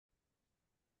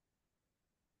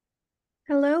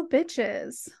Hello,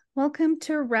 bitches. Welcome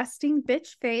to Resting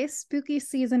Bitch Face Spooky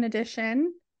Season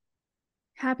Edition.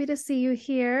 Happy to see you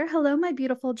here. Hello, my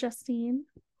beautiful Justine.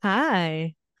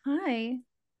 Hi. Hi.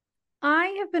 I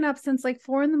have been up since like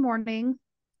 4 in the morning.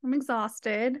 I'm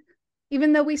exhausted.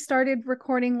 Even though we started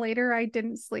recording later, I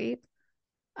didn't sleep.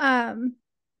 Um,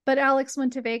 but Alex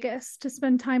went to Vegas to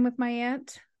spend time with my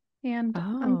aunt and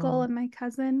uncle Oh, and my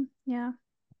cousin. Yeah.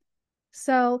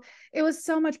 So it was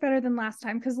so much better than last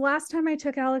time because last time I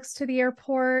took Alex to the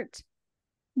airport,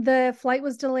 the flight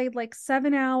was delayed like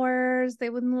 7 hours. They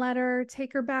wouldn't let her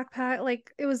take her backpack. Like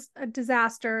it was a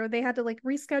disaster. They had to like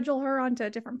reschedule her onto a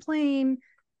different plane.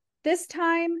 This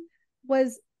time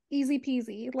was easy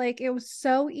peasy. Like it was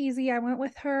so easy. I went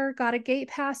with her, got a gate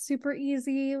pass super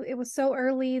easy. It was so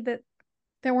early that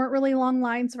there weren't really long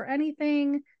lines for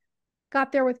anything.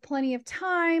 Got there with plenty of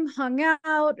time, hung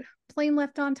out, plane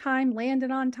left on time, landed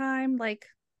on time. Like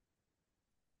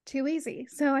too easy.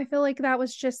 So I feel like that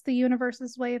was just the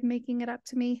universe's way of making it up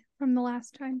to me from the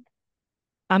last time.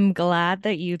 I'm glad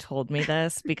that you told me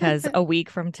this because a week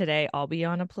from today I'll be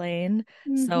on a plane.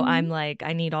 So I'm Mm-hmm. like,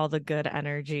 I need all the good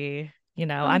energy.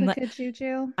 All the good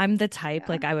juju. I'm the type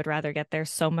Yeah. like I would rather get there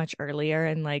so much earlier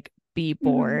and like be Mm-hmm.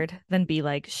 bored than be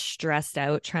like stressed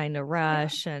out trying to Yeah.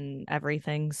 rush and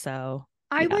everything. So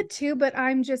I yeah. would too, but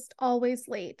I'm just always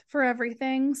late for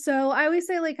everything. So I always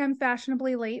say like I'm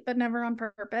fashionably late, but never on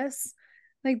purpose.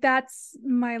 Like that's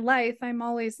my life. I'm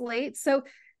always late. So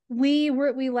we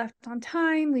left on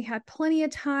time. We had plenty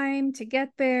of time to get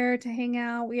there, to hang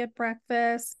out. We had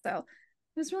breakfast. So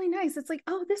it was really nice. It's like,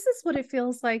 oh, this is what it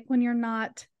feels like when you're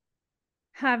not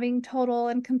having total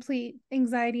and complete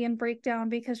anxiety and breakdown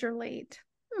because you're late.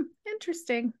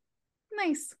 Interesting.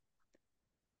 Nice.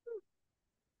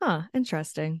 Huh,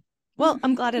 interesting. Well,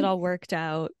 I'm glad it all worked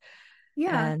out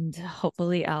Yeah. and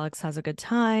hopefully Alex has a good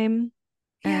time.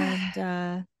 Yeah.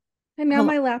 And And now how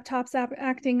my laptop's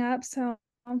acting up, so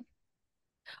I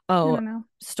Oh, don't know.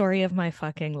 story of my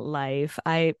fucking life.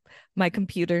 My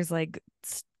computer's like,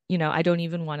 I don't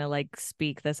even want to like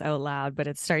speak this out loud, but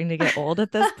it's starting to get old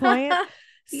at this point.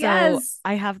 So Yes.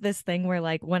 I have this thing where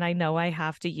like when I know I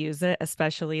have to use it,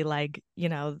 especially like,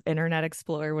 Internet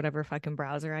Explorer, whatever fucking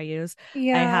browser I use, I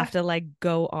have Yeah. to like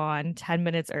go on 10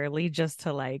 minutes early just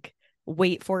to like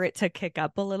wait for it to kick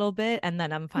up a little bit. And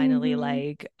then I'm finally Hmm.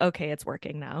 like, okay, it's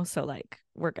working now. So like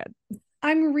we're good.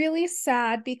 I'm really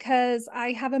sad because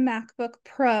I have a MacBook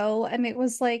Pro and it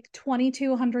was like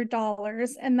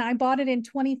 $2,200 and I bought it in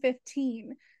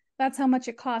 2015. That's how much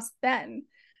it cost then.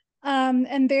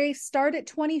 And they start at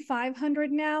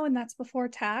 2,500 now, and that's before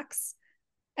tax.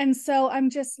 And so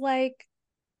I'm just like,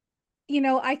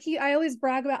 I always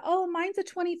brag about, oh, mine's a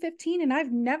 2015 and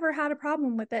I've never had a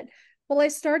problem with it. Well, I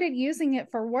started using it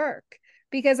for work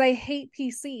because I hate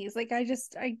PCs. Like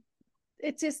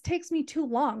it just takes me too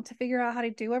long to figure out how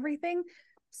to do everything.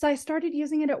 So I started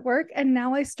using it at work, and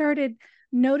now I started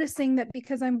noticing that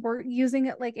because using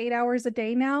it like 8 hours a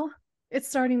day now, it's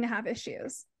starting to have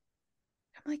issues.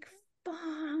 I'm like,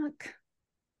 fuck, it's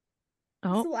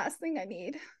Oh, the last thing I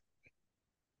need.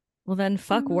 well, then I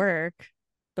fuck don't know. work.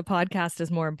 The podcast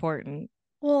is more important.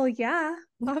 Well, yeah,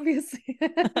 obviously.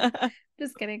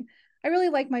 Just kidding. I really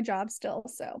like my job still,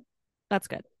 so That's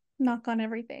good. knock on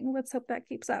everything. Let's hope that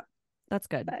keeps up. That's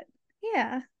good. But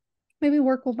yeah, maybe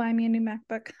work will buy me a new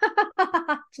MacBook.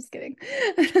 Just kidding.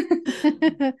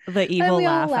 The And evil we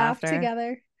all laugh laugh after.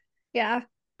 together. Yeah.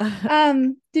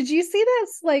 Did you see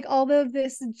this like all of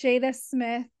this Jada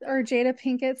Smith or Jada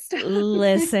Pinkett stuff?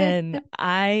 Listen,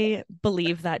 I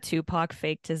believe that Tupac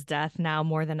faked his death now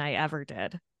more than I ever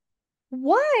did.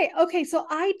 Why? Okay, so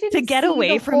I To didn't get see the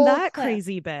away from whole that clip.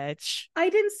 crazy bitch. I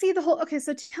didn't see the whole. Okay,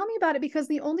 so tell me about it because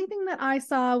the only thing that I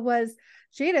saw was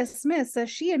Jada Smith says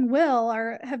she and Will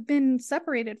are have been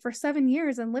separated for 7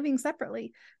 years and living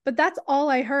separately. But that's all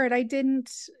I heard. I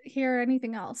didn't hear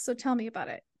anything else. So tell me about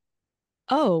it.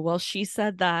 Oh, well, she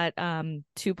said that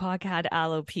Tupac had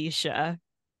alopecia,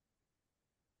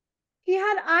 He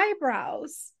had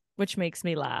eyebrows. which makes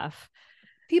me laugh.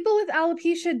 People with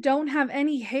alopecia don't have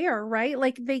any hair, right?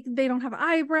 Like they don't have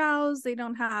eyebrows, they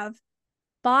don't have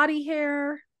body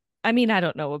hair. I mean, I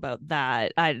don't know about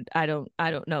that. I don't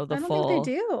know the I don't think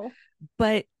they full, do.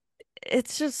 but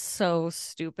it's just so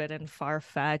stupid and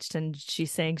far-fetched. And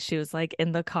she's saying she was like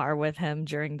in the car with him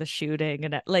during the shooting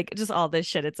and like just all this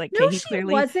shit. It's like, No, okay, she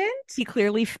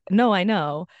wasn't. no, I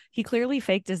know he clearly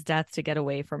faked his death to get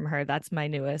away from her. That's my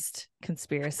newest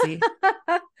conspiracy.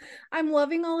 I'm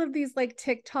loving all of these like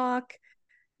TikTok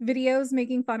videos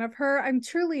making fun of her. I'm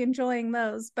truly enjoying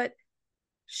those, but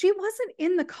she wasn't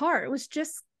in the car. It was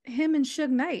just him and Suge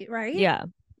Knight, right? Yeah.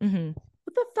 Hmm.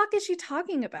 What the fuck is she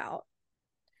talking about?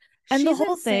 And the She's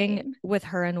whole thing insane. with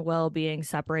her and Will being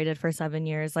separated for 7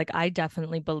 years, like I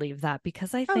definitely believe that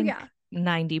because I Oh think yeah.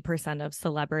 90% of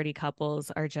celebrity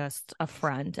couples are just a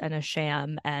front and a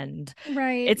sham, and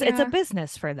Right. it's a Yeah.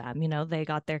 business for them. They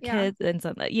got their Yeah. kids and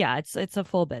so yeah, it's a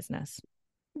full business.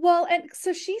 Well, and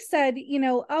so she said,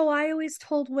 oh, I always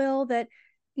told Will that,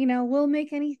 we'll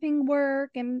make anything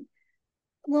work and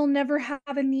we'll never have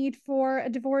a need for a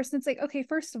divorce. And it's like, okay,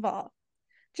 first of all,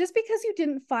 just because you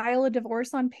didn't file a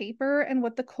divorce on paper and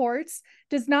with the courts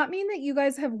does not mean that you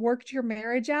guys have worked your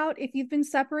marriage out. If you've been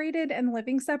separated and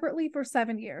living separately for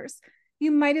 7 years,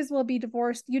 you might as well be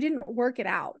divorced. You didn't work it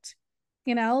out,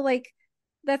 like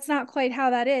that's not quite how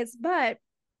that is. But,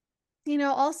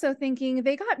 also thinking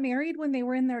they got married when they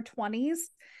were in their 20s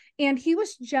and he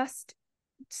was just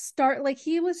starting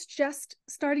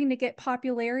to get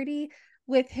popularity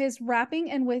with his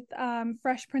rapping and with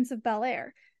Fresh Prince of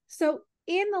Bel-Air. So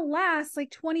in the last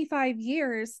like 25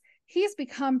 years, he's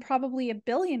become probably a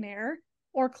billionaire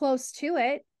or close to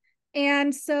it.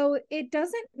 And so it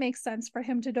doesn't make sense for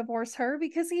him to divorce her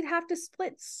because he'd have to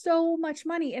split so much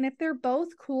money. And if they're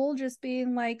both cool, just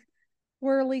being like,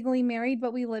 we're legally married,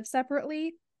 but we live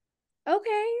separately,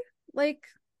 okay, like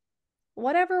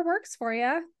whatever works for you.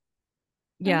 I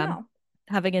don't Yeah, know.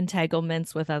 having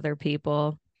entanglements with other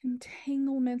people.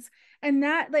 Entanglements. And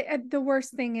that, like, the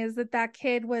worst thing is that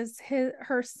kid was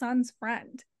her son's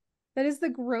friend. That is the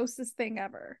grossest thing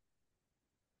ever.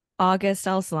 August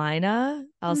Mm-hmm.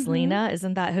 Alsina,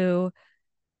 isn't that who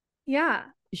Yeah.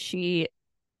 she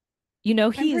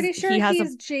I'm pretty he sure has a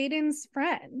he's Jaden's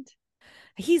friend.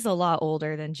 he's a lot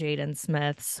older than Jaden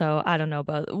Smith, so I don't know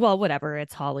about, well, whatever,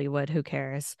 it's Hollywood, who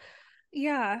cares?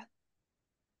 Yeah.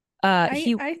 I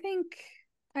He I think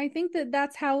I think that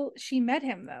that's how she met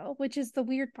him though, which is the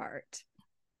weird part.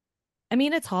 I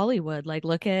mean, it's Hollywood. Like,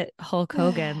 look at Hulk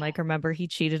Hogan. Like, remember he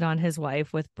cheated on his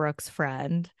wife with Brooke's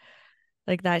friend.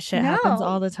 Like that shit happens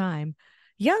all No. the time.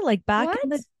 Yeah, like What?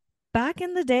 back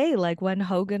in the day, like when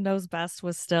Hogan Knows Best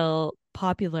was still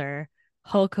popular,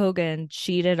 Hulk Hogan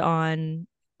cheated on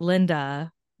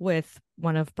Linda with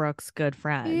one of Brooke's good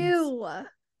friends. Ew.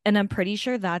 And I'm pretty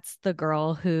sure that's the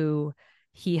girl who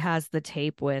he has the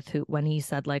tape with, who when he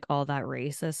said like all that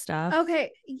racist stuff.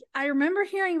 Okay, I remember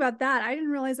hearing about that. I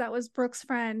didn't realize that was Brooke's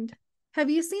friend. Have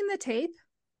you seen the tape?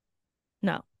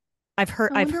 No. I I've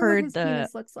wonder what heard his the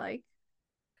penis looks like.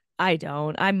 I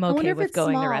don't. I'm I wonder okay if with it's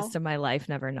going the rest small, of my life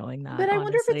never knowing but that, I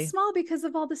wonder if it's honestly. small because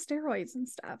of all the steroids and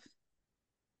stuff.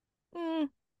 Mm,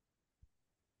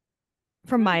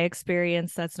 from Hmm, my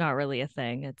experience, that's not really a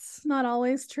thing. it's not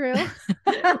always true.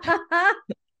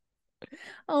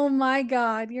 Oh my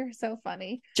God, you're so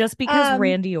funny. Just because Um,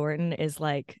 Randy Orton is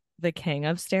like the king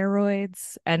of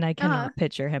steroids, and I uh, cannot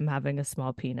picture him having a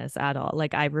small penis at all.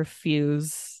 Like I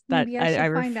refuse that. maybe I I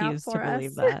should find out refuse to for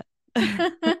believe us.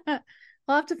 that.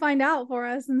 We'll have to find out for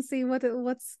us and see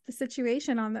what's the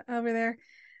situation over there.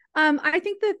 I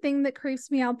think the thing that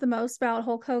creeps me out the most about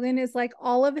Hulk Hogan is like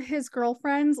all of his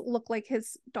girlfriends look like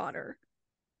his daughter,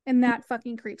 and that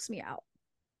fucking creeps me out.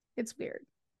 It's weird.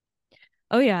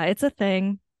 Oh yeah, it's a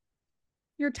thing.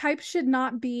 Your type should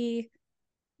not be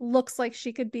looks like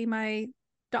she could be my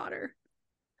daughter.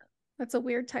 That's a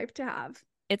weird type to have.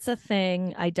 It's a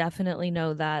thing. I definitely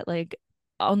know that. Like,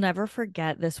 I'll never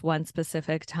forget this one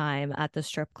specific time at the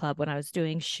strip club when I was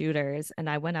doing shooters and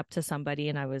I went up to somebody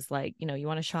and I was like, you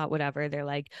want a shot, whatever. They're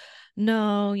like,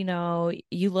 no,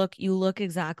 you look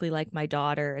exactly like my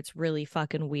daughter. It's really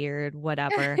fucking weird,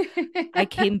 whatever. I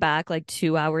came back like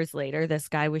 2 hours later. This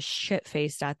guy was shit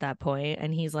faced at that point,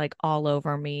 and he's like all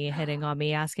over me, hitting on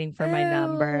me, asking for my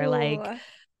number. Like, Ew,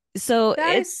 so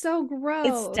that is so it's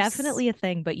gross. definitely a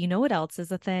thing, but you know what else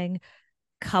is a thing?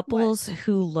 What? Couples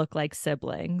who look like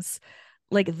siblings.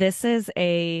 Like this is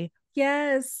a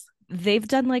Yes. they've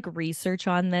done like research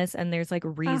on this, and there's like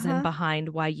reason Uh-huh. behind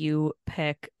why you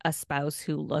pick a spouse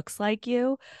who looks like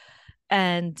you.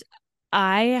 And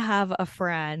I have a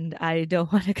friend, I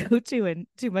don't want to go too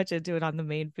much into it on the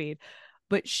main feed,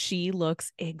 but she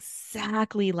looks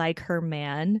exactly like her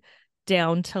man,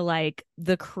 down to like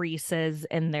the creases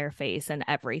in their face and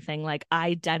everything, like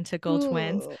identical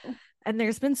twins. Ooh. And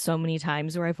there's been so many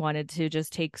times where I've wanted to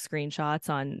just take screenshots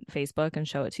on Facebook and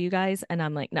show it to you guys, and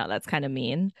I'm like, no, that's kind of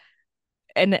mean.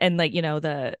 And like,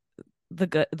 the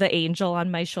angel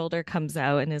on my shoulder comes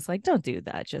out and is like, don't do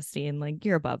that, Justine. Like,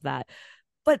 you're above that.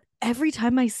 But every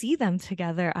time I see them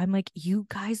together, I'm like, you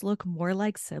guys look more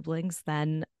like siblings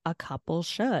than a couple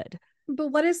should. But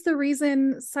what is the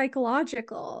reason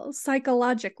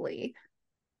psychologically?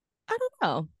 I don't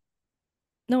know.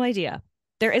 No idea.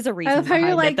 There is a I love reason how you're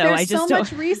behind it, like, though. I there's so just don't.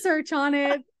 much research on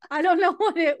it. I don't know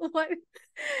what I don't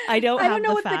I don't have know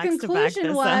the what the facts to back conclusion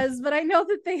this up. was, but I know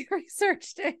that they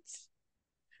researched it.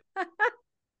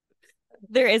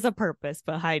 There is a purpose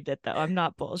behind it, though. I'm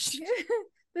not bullshit.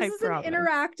 This I is an promise.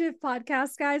 interactive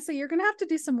podcast, guys, so you're going to have to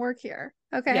do some work here.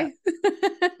 Yeah. Okay.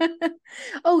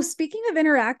 Oh, speaking of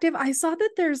interactive, I saw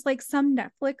that there's like some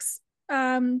Netflix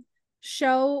um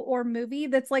show or movie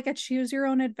that's like a choose your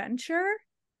own adventure.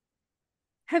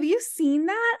 Have you seen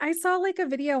that? I saw like a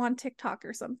video on TikTok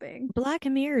or something. Black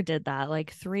Mirror did that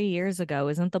like 3 years ago.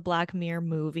 Isn't the Black Mirror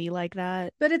movie like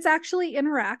that? But it's actually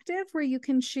interactive where you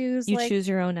can choose You like choose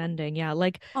your own ending. Yeah.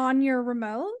 on your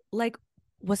remote. Like,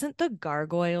 wasn't the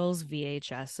Gargoyles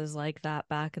VHSs like that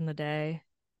back in the day?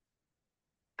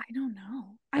 I don't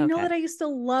know. I know Okay. that I used to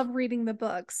love reading the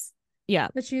books, Yeah.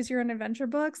 the choose your own adventure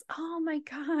books. Oh my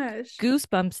gosh.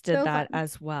 Goosebumps did So that fun.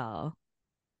 as well.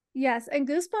 Yes, and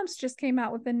Goosebumps just came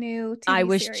out with a new I TV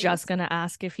was just series. going to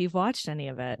ask if you've watched any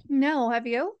of it. No, have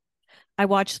you? I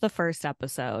watched the first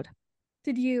episode.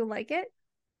 Did you like it?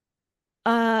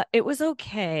 It was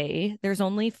okay. There's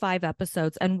only 5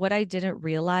 episodes, and what I didn't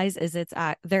realize is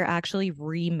they're actually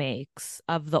remakes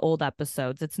of the old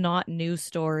episodes. It's not new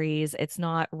stories. It's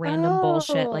not random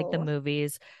bullshit like the Oh,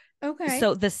 movies. okay.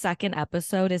 So the second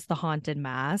episode is The Haunted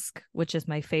Mask, which is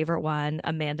my favorite one.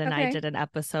 Amanda and I Okay. did an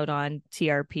episode on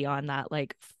TRP on that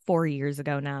like 4 years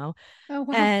ago now. Oh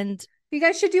wow. And You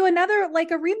guys should do another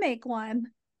like a remake one.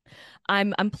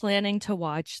 I'm planning to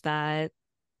watch that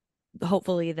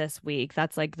hopefully this week.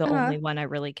 That's like the Uh-huh. only one I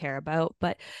really care about,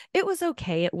 but it was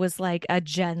okay. It was like a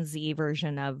Gen Z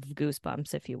version of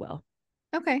Goosebumps, if you will.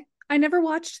 Okay. I never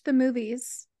watched the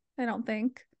movies, I don't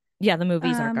think. Yeah, the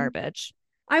movies are Um, garbage.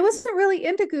 I wasn't really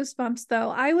into Goosebumps though.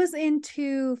 I was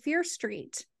into Fear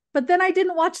Street. But then I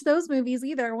didn't watch those movies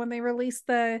either when they released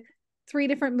the three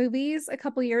different movies a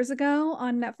couple years ago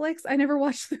on Netflix. I never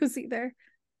watched those either.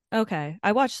 Okay.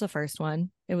 I watched the first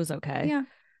one. It was okay. Yeah.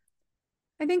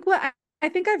 I think what I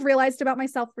think I've realized about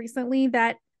myself recently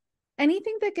that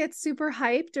anything that gets super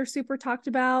hyped or super talked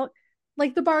about,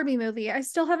 like the Barbie movie, I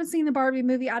still haven't seen the Barbie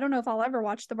movie. I don't know if I'll ever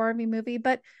watch the Barbie movie,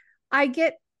 but I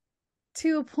get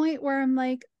to a point where I'm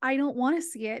like, I don't want to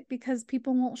see it because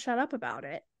people won't shut up about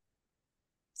it.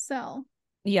 So,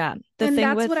 Yeah. The and thing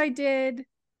that's what with I did.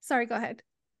 Sorry, go ahead.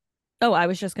 Oh, I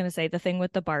was just going to say the thing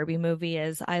with the Barbie movie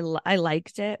is I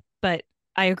liked it, but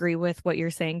I agree with what you're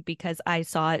saying because I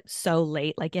saw it so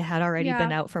late. Like it had already been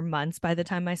Yeah. out for months by the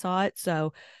time I saw it.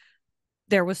 So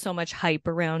there was so much hype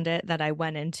around it that I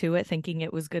went into it thinking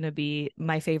it was going to be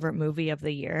my favorite movie of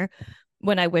the year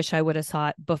when I wish I would have saw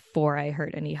it before I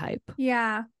heard any hype.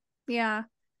 Yeah. Yeah.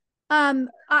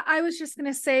 I was just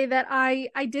gonna say that I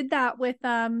did that with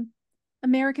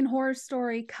American Horror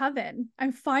Story Coven.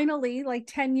 I'm finally like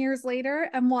 10 years later,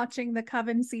 I'm watching the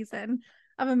Coven season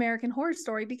of American Horror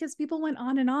Story because people went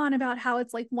on and on about how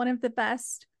it's like one of the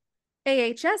best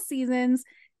AHS seasons,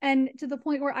 and to the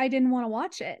point where I didn't want to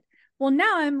watch it. Well,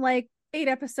 now I'm like 8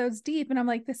 episodes deep, and I'm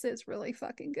like, this is really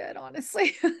fucking good,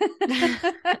 honestly.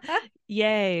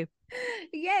 Yay.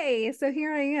 Yay. So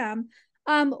here I am.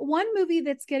 One movie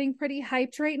that's getting pretty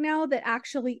hyped right now that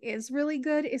actually is really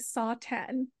good is Saw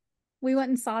 10. We went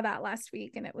and saw that last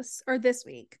week and it was, or this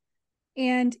week,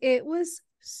 and it was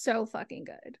so fucking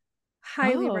good.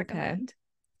 Highly Oh, okay. recommend.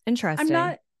 I'm Interesting.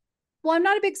 not, well, I'm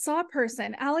not a big Saw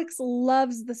person. Alex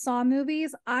loves the Saw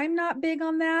movies. I'm not big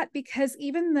on that because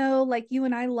even though like you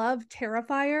and I love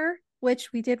Terrifier,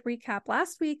 which we did recap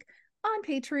last week on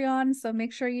Patreon, so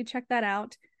make sure you check that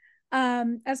out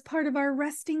as part of our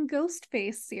Resting Ghost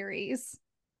Face series.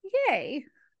 Yay.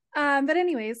 But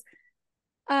anyways,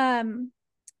 um,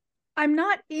 I'm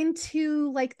not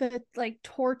into like the like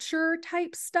torture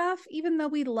type stuff, even though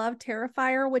we love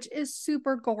Terrifier, which is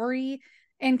super gory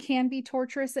and can be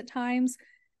torturous at times.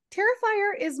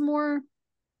 Terrifier is more,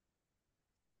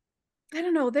 I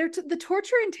don't know, the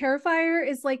torture in Terrifier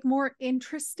is like more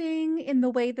interesting in the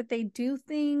way that they do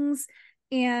things.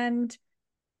 And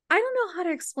I don't know how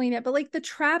to explain it, but like the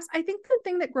traps, I think the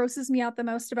thing that grosses me out the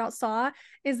most about Saw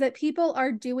is that people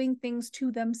are doing things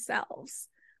to themselves.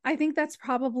 I think that's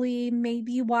probably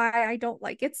maybe why I don't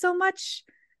like it so much.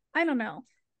 I don't know.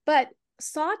 But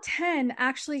Saw 10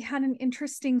 actually had an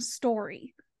interesting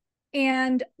story,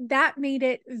 and that made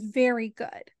it very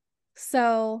good.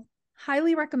 So,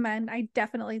 highly recommend. I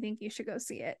definitely think you should go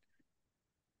see it.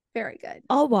 Very good.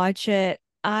 I'll watch it.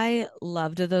 I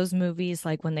loved those movies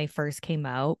like when they first came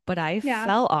out, but I Yeah.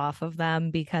 fell off of them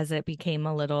because it became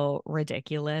a little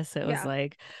ridiculous. It was Yeah.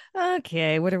 like,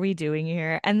 okay, what are we doing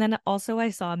here? And then also I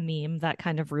saw a meme that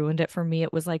kind of ruined it for me.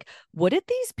 It was like, what did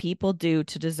these people do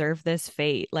to deserve this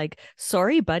fate? Like,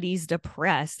 sorry, buddy's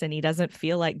depressed and he doesn't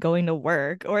feel like going to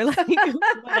work or like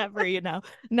whatever, you know.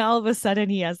 Now all of a sudden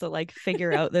he has to like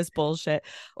figure out this bullshit.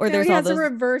 Or Now there's he all has a those,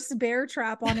 reverse bear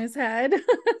trap on his head.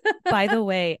 by the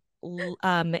way,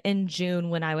 in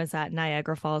June when I was at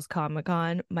Niagara Falls Comic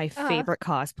Con, my uh, favorite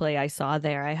cosplay I saw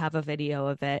there, I have a video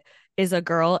of it, is a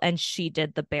girl and she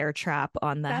did the bear trap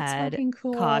on the that's head fucking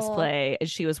cool. cosplay and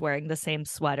she was wearing the same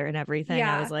sweater and everything.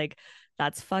 I was Yeah. like,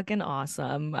 that's fucking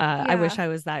awesome. I wish Yeah. I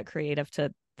was that creative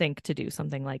to think to do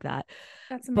something like that.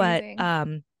 That's But amazing.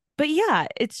 um but yeah,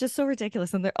 it's just so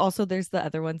ridiculous. And there's the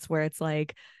other ones where it's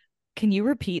like, can you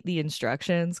repeat the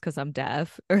instructions because I'm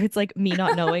deaf? Or it's like me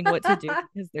not knowing what to do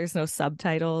because there's no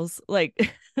subtitles. Like,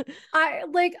 I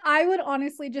would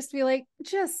honestly just be like,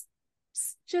 just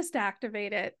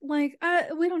activate it. Like,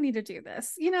 we don't need to do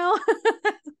this, you know?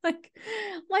 Like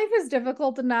life is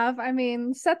difficult enough. I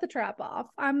mean, set the trap off.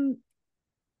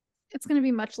 It's gonna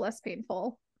be much less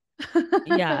painful.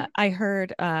 yeah, I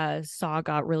heard Saw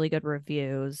got really good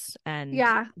reviews and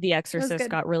Yeah, The it was Exorcist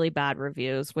good. got really bad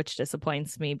reviews, which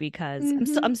disappoints me because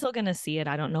Mm-hmm. I'm still gonna see it.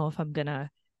 I don't know if I'm gonna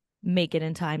make it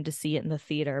in time to see it in the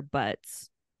theater, but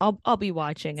I'll be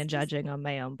watching It's and just judging on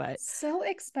my own. But so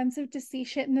expensive to see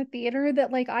shit in the theater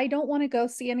that like I don't want to go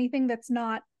see anything that's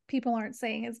not people aren't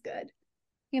saying is good,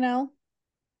 you know?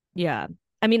 yeah,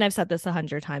 I mean, I've said this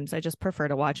 100 times. I just prefer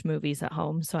to watch movies at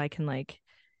home so I can like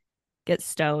get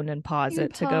stoned and pause You can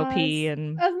it to go pee. pause.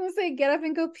 And I was gonna say get up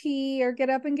and go pee or get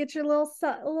up and get your little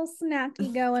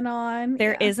snacky going on.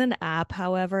 there Yeah. is an app,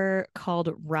 however,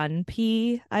 called Run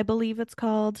Pee, I believe it's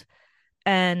called,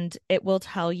 and it will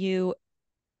tell you.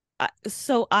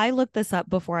 So I looked this up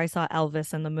before I saw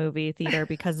Elvis in the movie theater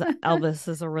because Elvis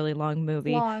is a really long It's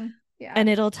movie. long. Yeah. And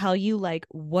it'll tell you like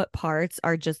what parts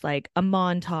are just like a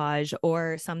montage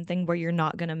or something where you're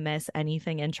not going to miss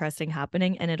anything interesting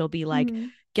happening. And it'll be like, Hmm.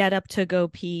 get up to go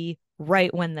pee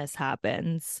right when this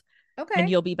happens. And Okay.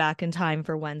 you'll be back in time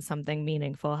for when something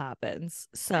meaningful happens.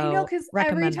 I know So because every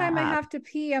recommend that time I app. have to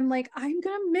pee, I'm like, I'm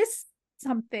gonna miss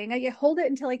something. I hold it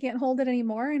until I can't hold it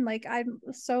anymore. And like I'm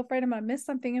so afraid I'm gonna miss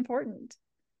something important.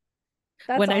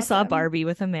 That's When I saw awesome. Barbie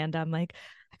with Amanda, I'm like,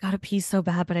 I gotta pee so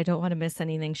bad, but I don't want to miss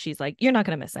anything. She's like, you're not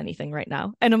gonna miss anything right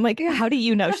now. And I'm like, Yeah. how do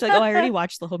you know? She's like, oh, I already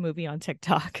watched the whole movie on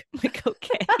TikTok. I'm like,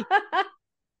 okay.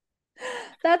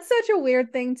 That's such a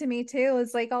weird thing to me too,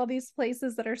 is like all these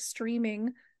places that are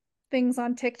streaming things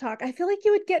on TikTok. I feel like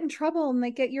you would get in trouble and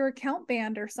like get your account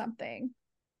banned or something.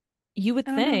 You would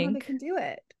I don't know how they think. can do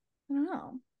it. I don't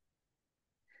know.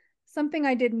 Something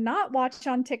I did not watch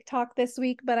on TikTok this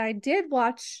week, but I did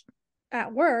watch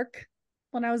at work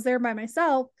when I was there by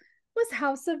myself was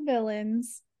House of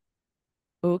Villains.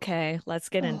 Okay, let's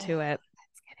get Oh, into it.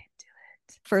 let's get into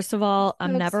it. First of all,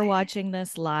 I'm I'm so never excited. watching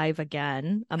this live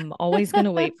again. I'm always going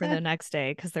to wait for the next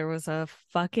day because there was a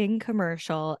fucking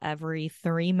commercial every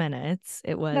 3 minutes.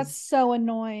 That's so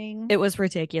annoying. It was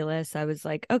ridiculous. I was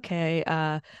like, okay,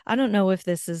 I don't know if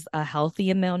this is a healthy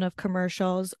amount of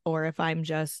commercials or if I'm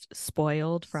just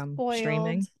spoiled from Spoiled.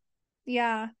 streaming.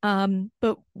 Yeah.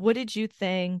 But what did you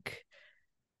think?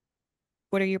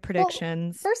 What are your Well,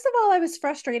 predictions? first of all, I was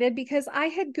frustrated because I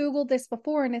had Googled this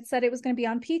before and it said it was going to be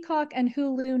on Peacock and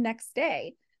Hulu next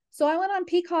day. So I went on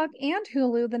Peacock and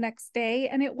Hulu the next day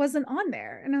and it wasn't on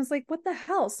there. And I was like, what the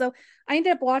hell? So I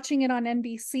ended up watching it on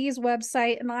NBC's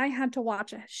website and I had to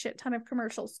watch a shit ton of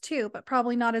commercials too, but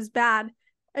probably not as bad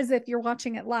as if you're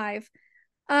watching it live.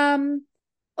 Um,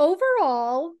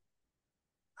 Overall,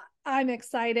 I'm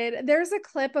excited. There's a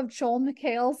clip of Joel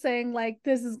McHale saying, like,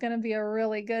 this is going to be a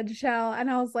really good show. And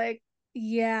I was like,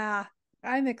 yeah,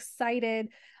 I'm excited.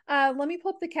 Let me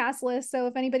pull up the cast list. So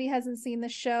if anybody hasn't seen the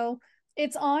show,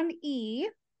 it's on E.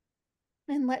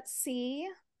 And let's see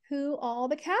who all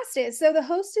the cast is. So the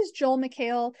host is Joel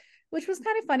McHale, which was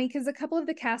kind of funny because a couple of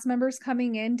the cast members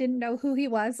coming in didn't know who he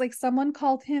was. Like someone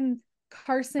called him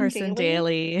Carson Carson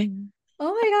Daly. Daly.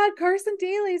 Oh my God, Carson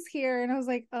Daly's here. And I was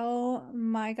like, oh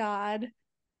my God.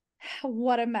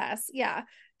 What a mess. Yeah.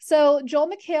 So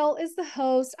Joel McHale is the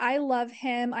host. I love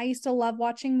him. I used to love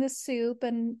watching The Soup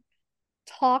and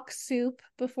Talk Soup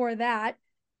before that.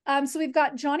 So we've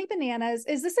got Johnny Bananas.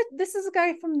 This is a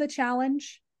guy from The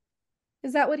Challenge?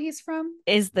 Is that what he's from?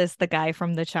 Is this the guy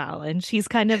from the challenge? He's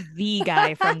kind of the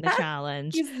guy from the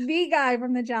challenge. He's the guy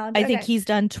from The Challenge. I think Okay. he's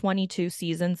done 22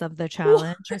 seasons of the What?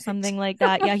 challenge or something like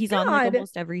that. Oh Yeah, he's on like God.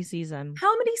 almost every season.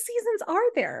 How many seasons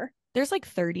are there? There's like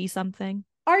 30 something.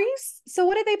 Are you so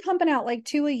what are they pumping out, like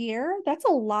two a year? That's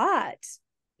a lot.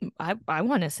 I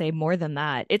want to say more than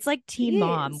that. It's like Teen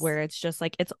Mom, Jeez. where it's just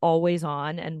like it's always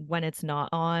on, and when it's not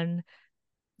on,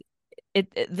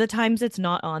 the times it's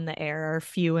not on the air are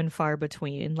few and far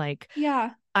between. Like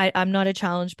Yeah. I'm not a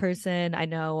challenge person. I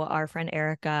know our friend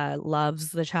Erica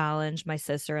loves the challenge. My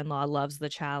sister-in-law loves the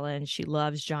challenge. She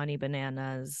loves Johnny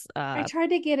Bananas. I tried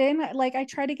to get in, like I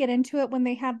tried to get into it when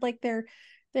they had like their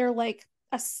like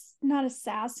a not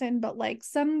assassin, but like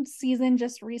some season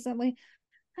just recently.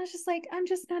 I was just like, I'm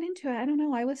just not into it. I don't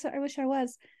know. I wish I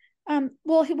was. Well,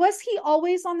 was he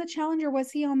always on the challenge, or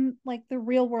was he on like the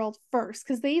real world first?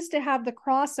 Because they used to have the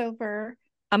crossover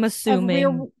I'm of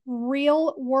assuming,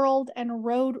 real world and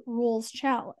road rules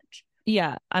challenge.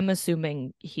 yeah, I'm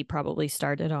assuming he probably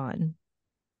started on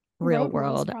Real Road rules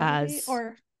World probably,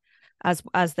 or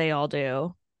as they all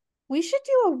do. we should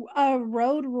do a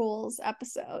road rules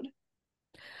episode.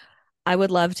 I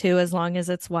would love to, as long as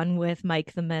it's one with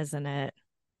Mike the Miz in it.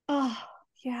 Oh,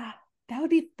 yeah, that would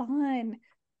be fun.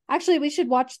 Actually, we should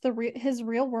watch his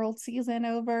real world season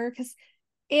over because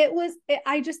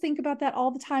I just think about that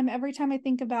all the time. Every time I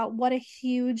think about what a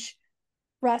huge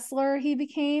wrestler he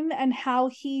became and how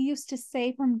he used to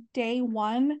say from day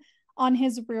one on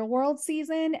his real world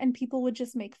season, and people would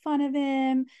just make fun of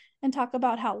him and talk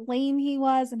about how lame he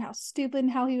was and how stupid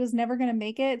and how he was never going to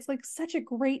make it. It's like such a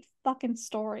great fucking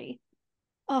story.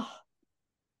 Oh,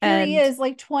 here he And is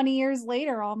like 20 years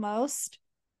later almost.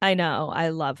 I know, I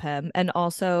love him. And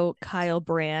also Kyle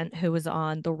Brandt, who was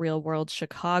on The Real World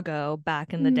Chicago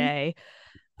back in the Mm. day.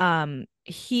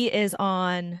 He is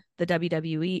on the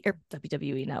WWE or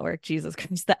WWE network, Jesus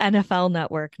Christ, the NFL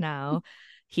network now.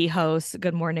 He hosts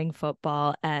Good Morning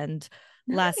Football. And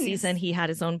last season, Nice. he had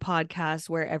his own podcast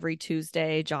where every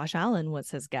Tuesday, Josh Allen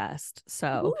was his guest.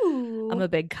 So I'm Ooh, a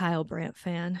big Kyle Brandt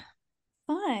fan.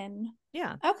 fun.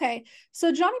 Yeah. Okay.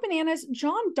 So Johnny Bananas,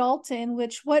 John Dalton,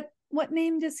 which what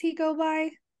name does he go by?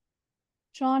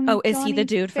 Oh, is he the Johnny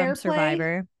dude from Fairplay?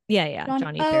 Survivor? Yeah, yeah. John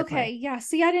Johnny oh, Fairplay. okay. Yeah.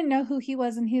 See, I didn't know who he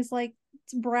was, and he's like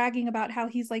bragging about how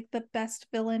he's like the best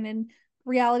villain in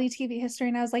reality TV history.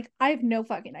 And I was like, I have no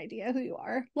fucking idea who you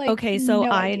are. Like, Okay, so no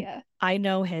I idea. I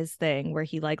know his thing where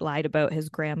he like lied about his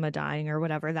grandma dying or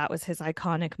whatever. That was his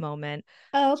iconic moment.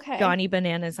 Oh, okay. Johnny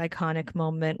Banana's iconic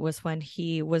moment was when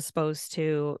he was supposed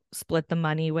to split the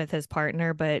money with his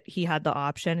partner, but he had the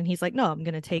option and he's like, "No, I'm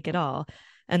going to take it all."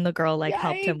 And the girl like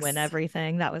helped him win Yikes.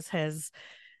 everything. That was his.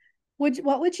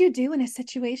 What would you do in a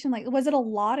situation like, was it a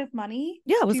lot of money?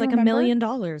 Yeah, it Do was you like $1 remember? million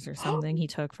or something he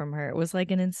took from her. It was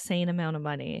like an insane amount of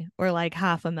money, or like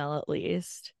half a mil at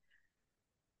least.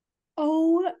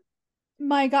 Oh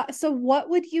my God. So what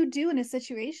would you do in a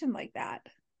situation like that?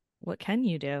 What can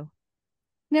you do?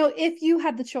 Now, if you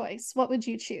had the choice, what would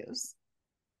you choose?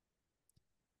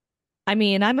 I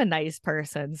mean, I'm a nice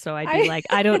person, so I'd be I like,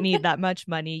 I don't need that much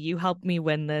money. You helped me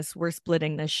win this. We're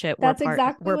splitting this shit. That's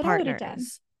exactly We're what I would have done.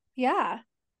 partners. Yeah.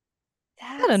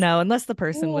 I don't That's know. Unless the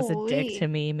person was a dick to holy.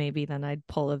 me, maybe then I'd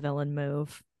pull a villain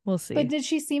move. We'll But see. did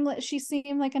she seem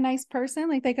like a nice person?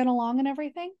 Like they got along and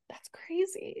everything? That's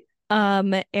crazy.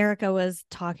 Erica was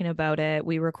talking about it.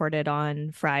 We recorded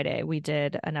on Friday. We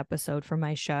did an episode for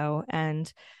my show,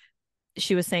 and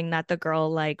she was saying that the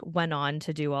girl like went on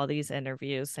to do all these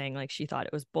interviews saying like she thought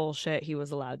it was bullshit. He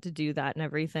was allowed to do that and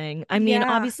everything. I mean,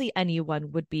 Yeah. obviously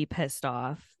anyone would be pissed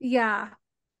off. Yeah.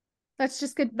 That's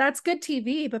just good. That's good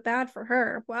TV, but bad for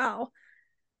her. Wow.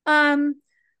 Um,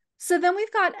 so then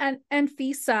we've got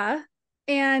Anfisa,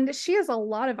 and she has a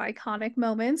lot of iconic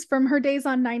moments from her days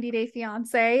on 90 Day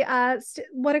Fiance.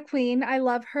 What a queen! I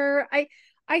love her.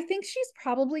 I think she's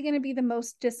probably going to be the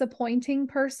most disappointing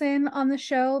person on the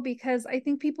show because I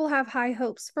think people have high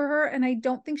hopes for her, and I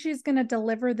don't think she's going to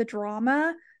deliver the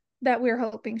drama that we're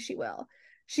hoping she will.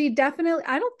 She definitely.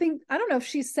 I don't know if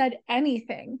she said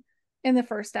anything in the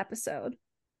first episode.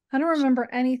 I don't remember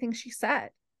anything she said.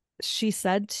 She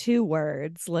said two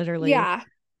words, literally. Yeah,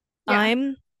 yeah.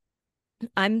 I'm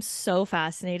I'm so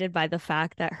fascinated by the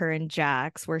fact that her and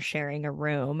Jax were sharing a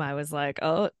room. I was like,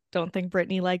 oh, don't think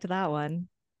Brittany liked that one.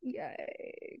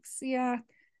 Yikes. Yeah.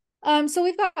 So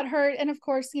we've got her, and of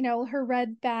course, her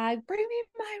red bag. Bring me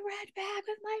my red bag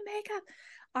with my makeup.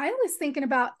 I always think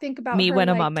about Me her when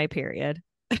I'm like, on my period.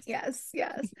 yes,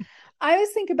 yes. I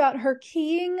always think about her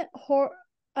keying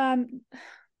um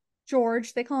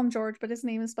George. They call him George, but his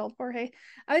name is spelled Jorge.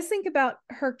 I always think about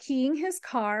her keying his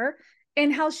car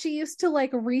and how she used to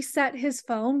like reset his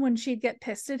phone when she'd get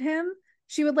pissed at him.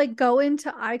 She would like go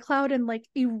into iCloud and like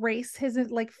erase his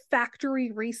like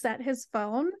factory reset his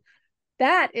phone.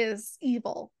 That is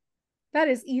evil. That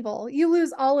is evil. You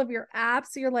lose all of your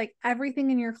apps, you're like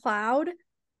everything in your cloud.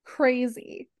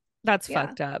 Crazy. That's Yeah.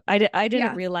 fucked up. I didn't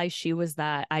Yeah. realize she was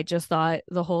that. I just thought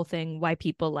the whole thing why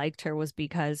people liked her was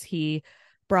because he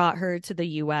brought her to the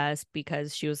US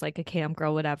because she was like a camp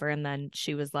girl, whatever. And then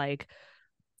she was like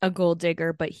a gold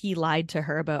digger, but he lied to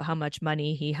her about how much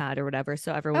money he had or whatever.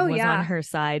 So Oh everyone was on yeah. her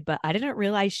side. But I didn't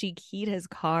realize she keyed his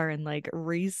car and like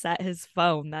reset his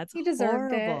phone. That's He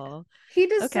deserved it. horrible. He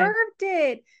Okay. deserved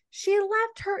it. She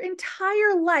left her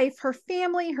entire life, her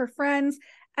family, her friends,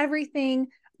 everything,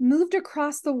 moved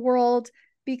across the world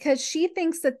because she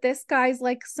thinks that this guy's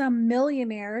like some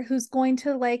millionaire who's going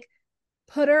to like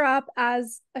put her up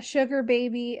as a sugar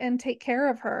baby and take care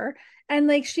of her. And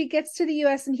like she gets to the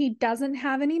US and he doesn't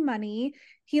have any money.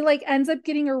 He like ends up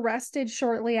getting arrested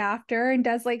shortly after and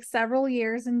does like several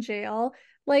years in jail.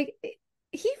 Like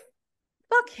he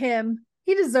fuck him.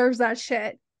 He deserves that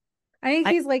shit. I think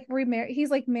I he's like remarried. He's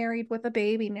like married with a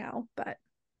baby now, but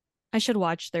I should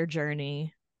watch their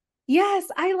journey. yes,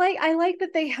 I like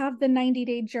that they have the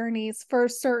 90-day journeys for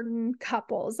certain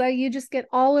couples. That you just get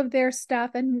all of their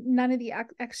stuff and none of the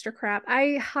extra crap.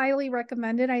 I highly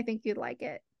recommend it. I think you'd like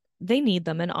it. They need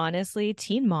them. And honestly,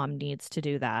 Teen Mom needs to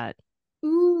do that.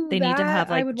 Ooh, They need to that have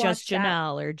I like would just watch that.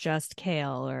 Janelle or just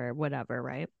Kale or whatever,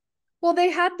 right? Well, they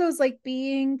had those like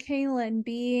being Kaylin,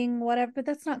 being whatever, but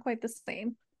that's not quite the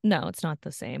same. No, it's not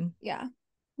the same. Yeah.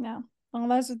 No. Well,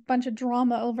 there's a bunch of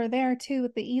drama over there too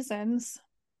with the Easons.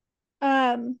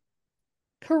 Um,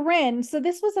 Corinne, so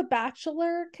this was a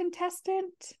bachelor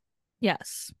contestant.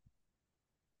 Yes.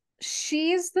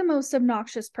 She's the most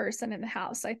obnoxious person in the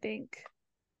house, I think.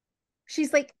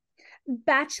 She's like,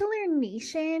 Bachelor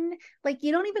Nation, like,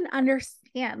 you don't even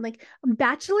understand. Like,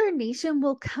 Bachelor Nation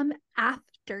will come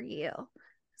after you.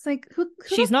 It's like, who the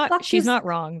fuck She's gives not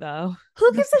wrong though.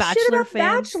 who gives a shit Bachelor about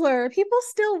fans, Bachelor? People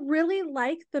still really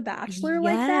like The Bachelor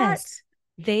like that. yes.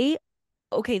 They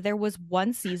okay, there was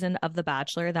one season of The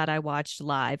Bachelor that I watched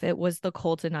live. It was the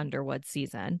Colton Underwood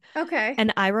season. Okay.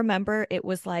 And I remember it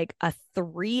was like a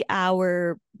 3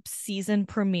 hour season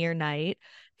premiere night.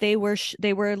 They were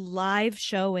live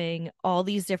showing all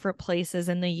these different places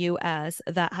in the US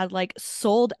that had like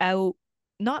sold out,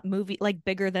 not movie, like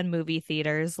bigger than movie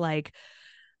theaters, like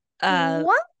uh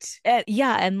What?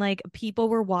 yeah, and like people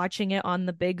were watching it on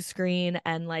the big screen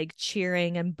and like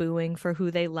cheering and booing for who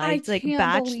they I liked. Like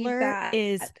can't believe Bachelor that.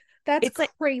 is That's it's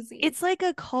like crazy. it's like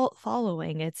a cult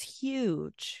following. It's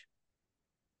huge.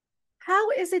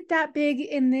 How is it that big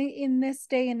in this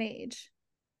day and age?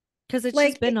 Because it's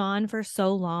just Like been it, on for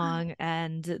so long,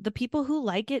 and the people who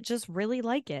like it just really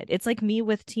like it. It's like me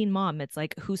with Teen Mom. It's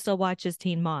like, who still watches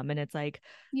Teen Mom? And it's like,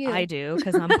 I you. do,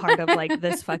 because I'm part of like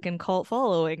this fucking cult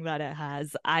following that it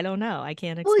has. I don't know. I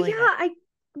can't Well, explain yeah, it.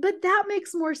 but that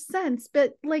makes more sense.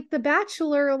 But like The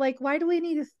Bachelor, like why do we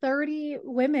need 30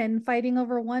 women fighting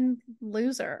over one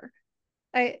loser?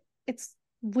 I it's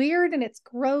weird and it's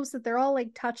gross that they're all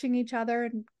like touching each other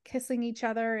and kissing each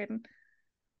other and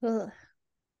ugh,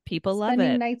 People love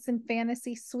spending it. nights in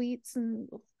fantasy suites and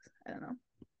I don't know.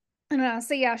 I don't know.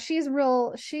 So yeah, she's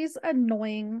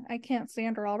annoying. I can't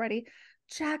stand her already.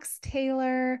 Jax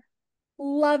Taylor,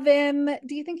 love him.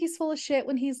 Do you think he's full of shit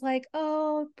when he's like,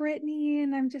 "Oh, Brittany,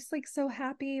 and I'm just like so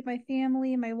happy, my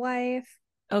family, my wife."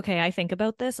 Okay, I think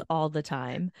about this all the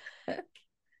time.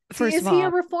 First of Is he a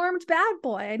all, reformed bad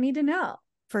boy? I need to know.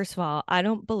 I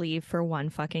don't believe for one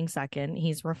fucking second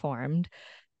he's reformed.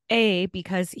 A,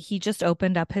 because he just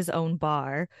opened up his own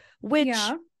bar, which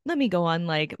Yeah, let me go on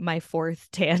like my fourth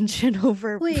tangent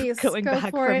over please going go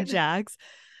back for from it. Jax.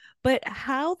 But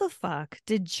how the fuck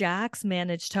did Jax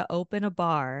manage to open a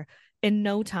bar in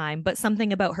no time, but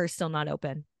something about her still not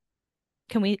open?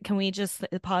 Can we just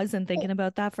pause and thinking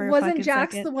about that for a Wasn't fucking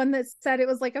Jax second? the one that said it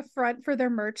was like a front for their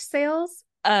merch sales?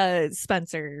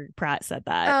 Spencer Pratt said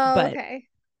that, Oh, but okay.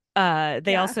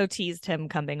 they Yeah. also teased him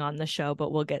coming on the show,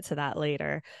 but we'll get to that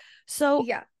later. So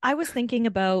Yeah. I was thinking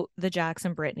about the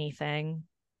Jackson Brittany thing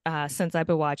since I've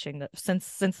been watching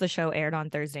since the show aired on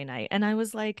Thursday night. And I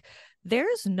was like,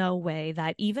 there's no way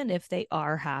that even if they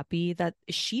are happy, that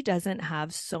she doesn't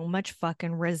have so much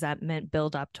fucking resentment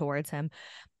build up towards him.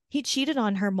 He cheated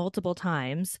on her multiple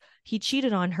times. He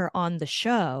cheated on her on the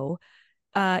show.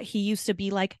 He used to be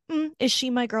like, is she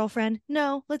my girlfriend?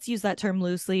 No, let's use that term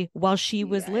loosely, while she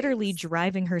was literally Yikes.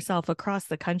 driving herself across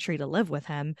the country to live with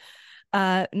him.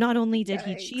 Not only did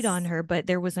he cheat on Yikes. her, but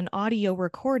there was an audio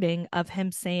recording of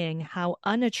him saying how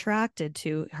unattracted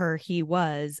to her he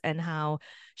was and how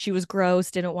she was gross,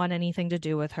 didn't want anything to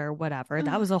do with her, whatever.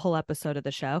 That Ugh. was a whole episode of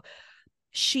the show.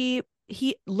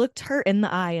 He looked her in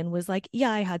the eye and was like,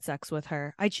 yeah, I had sex with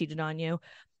her. I cheated on you.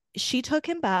 she took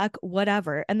him back,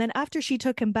 whatever. And then after she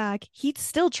took him back, he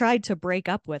still tried to break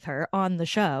up with her on the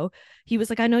show. He was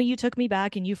like, I know you took me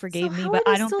back and you So forgave me, how but are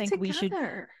they I don't still think we should,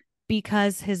 together?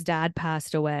 because his dad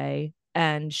passed away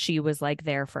and she was like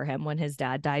there for him when his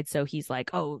dad died. So he's like,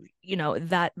 oh,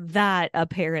 that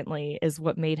apparently is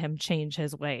what made him change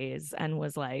his ways and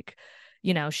was like,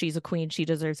 she's a queen, she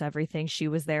deserves everything, she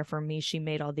was there for me, she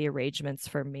made all the arrangements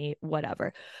for me,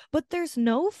 whatever. But there's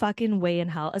no fucking way in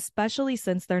hell, especially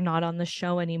since they're not on the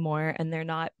show anymore and they're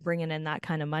not bringing in that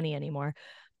kind of money anymore.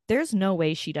 There's no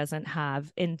way she doesn't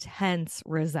have intense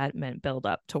resentment build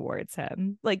up towards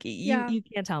him. Like Yeah. you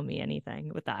can't tell me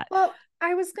anything with that. Well,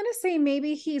 I was gonna say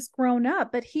maybe he's grown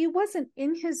up, but he wasn't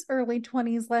in his early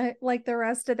 20s like the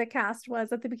rest of the cast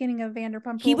was at the beginning of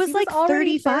Vanderpump He Rules. was He was like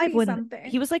already 35 30 when something.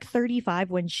 he was like 35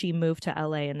 when she moved to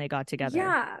LA and they got together.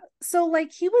 Yeah. So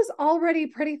like he was already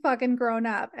pretty fucking grown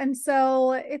up. And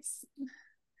so it's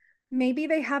maybe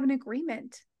they have an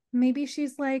agreement. Maybe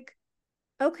she's like,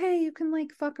 okay, you can like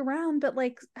fuck around, but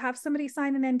like have somebody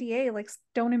sign an NDA, like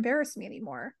don't embarrass me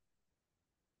anymore.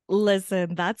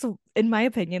 Listen, that's in my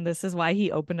opinion, this is why he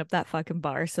opened up that fucking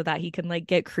bar so that he can like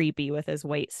get creepy with his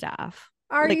wait staff.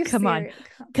 Are Like, you come on. serious?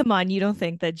 Come on. You don't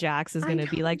think that Jax is I gonna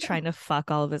be like don't know. trying to fuck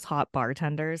all of his hot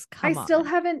bartenders? I Come still on.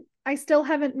 haven't I still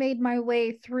haven't made my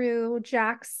way through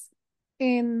Jax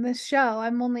in the show.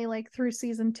 I'm only like through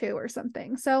season 2 or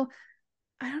something. So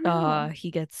I don't know.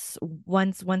 He gets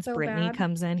once So Brittany bad.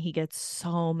 comes in, he gets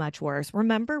so much worse.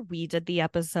 Remember we did the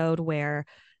episode where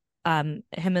him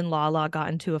and Lala got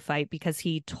into a fight because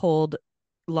he told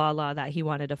Lala that he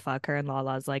wanted to fuck her and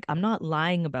Lala's like, I'm not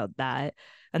lying about that.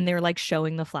 And they were like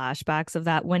showing the flashbacks of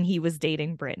that when he was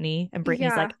dating Brittany and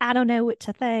Brittany's Yeah. like, I don't know what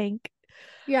to think.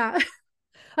 Yeah.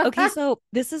 Okay, so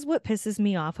this is what pisses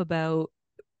me off about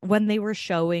when they were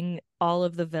showing all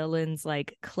of the villains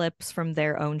like clips from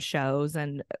their own shows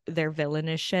and their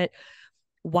villainous shit.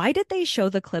 Why did they show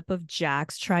the clip of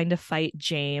Jax trying to fight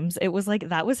James? It was like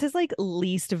that was his like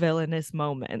least villainous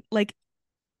moment. Like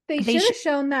They they should sh- have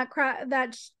shown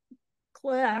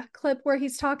clip where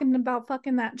he's talking about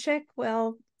fucking that chick.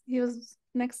 Well, he was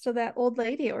next to that old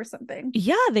lady or something.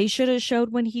 yeah, they should have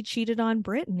showed when he cheated on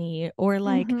Brittany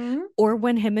Mm-hmm. or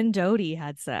when him and Dodie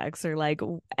had sex or like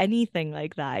anything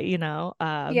like that.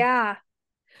 Yeah.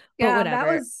 But Yeah, that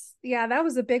whatever. was yeah, that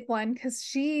was a big one because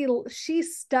she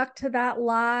stuck to that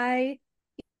lie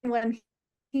when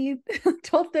he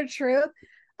told the truth.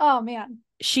 Oh man,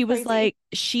 She was crazy. like,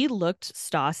 she looked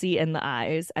Stassi in the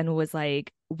eyes and was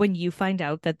like, when you find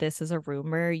out that this is a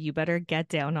rumor, you better get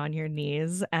down on your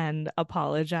knees and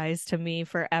apologize to me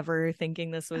for ever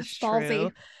thinking this was That's true.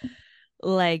 ballsy.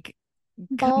 Like,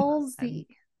 come on. Ballsy.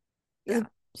 Yeah.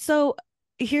 So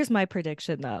here's my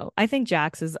prediction though. I think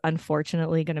Jax is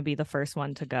unfortunately going to be the first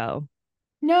one to go.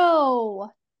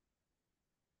 No.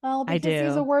 Well, I because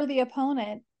he's a do. worthy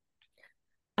opponent.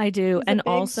 I do. He's a And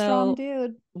big, strong also,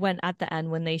 dude. when at the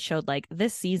end, when they showed like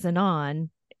this season on,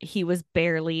 he was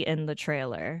barely in the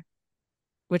trailer,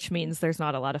 which means there's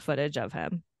not a lot of footage of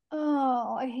him.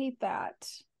 Oh, I hate that.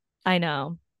 I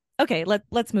know. Okay,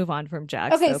 let's move on from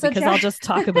Jax Okay, though, so because I'll Jack. just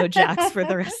talk about Jax for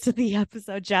the rest of the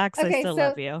episode. Jax, I Okay, still so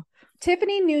love you.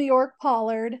 Tiffany New York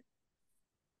Pollard,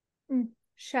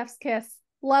 chef's kiss,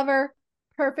 lover,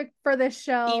 perfect for this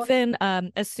show. Even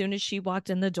as soon as she walked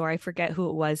in the door, I forget who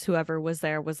it was, whoever was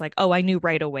there was like, "Oh, I knew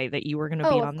right away that you were going to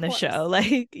Oh, be of on the show." course.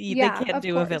 Like they Yeah, can't of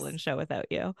do a villain course. show without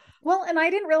you. Well, and I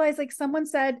didn't realize like someone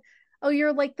said, "Oh,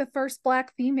 you're like the first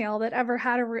black female that ever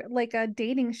had like a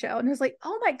dating show." And it was like,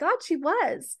 "Oh my god, she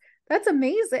was." That's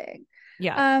amazing.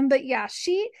 Yeah. But yeah,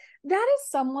 that is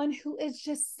someone who is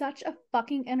just such a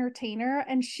fucking entertainer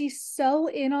and she's so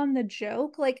in on the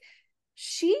joke. Like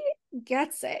she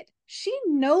gets it. She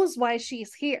knows why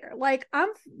she's here. Like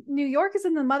New York is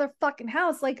in the motherfucking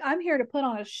house. Like I'm here to put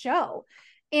on a show.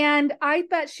 And I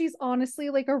bet she's honestly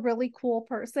like a really cool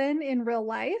person in real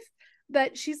life,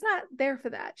 but she's not there for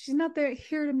that. She's not there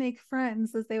here to make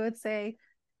friends, as they would say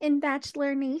in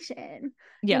Bachelor Nation,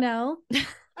 you Yeah. know?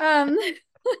 Um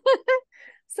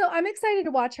so I'm excited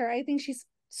to watch her. I think she's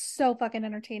so fucking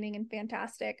entertaining and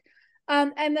fantastic.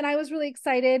 And then I was really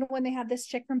excited when they had this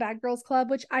chick from Bad Girls Club,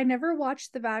 which I never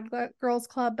watched the Bad Girls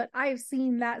Club, but I've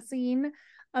seen that scene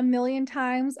a million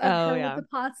times of Oh her with yeah. the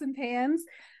pots and pans.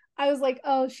 I was like,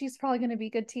 oh, she's probably going to be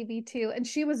good TV too. And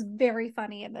she was very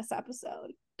funny in this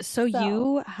episode. So So,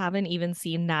 you haven't even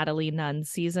seen Natalie Nunn's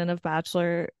season of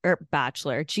Bachelor.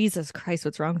 Jesus Christ,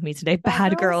 what's wrong with me today?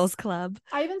 Bad Bad Girls, Girls Club.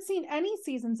 I haven't seen any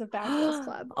seasons of Bad Girls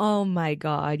Club. Oh my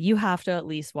God. You have to at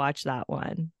least watch that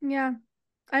one. Yeah,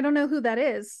 I don't know who that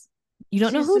is. You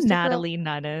don't know She's who just a girl. Natalie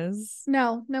Nunn is?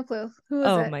 No, no clue. Who is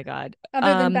Oh it? my God.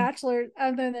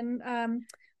 Other than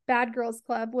Bad Girls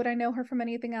Club, would I know her from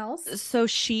anything else? So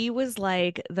she was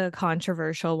like the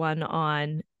controversial one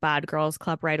on Bad Girls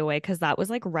Club right away because that was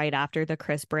like right after the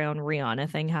Chris Brown Rihanna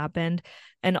thing happened.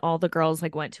 And all the girls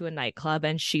like went to a nightclub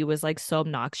and she was like so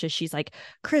obnoxious. She's like,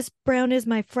 Chris Brown is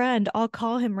my friend. I'll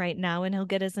call him right now and he'll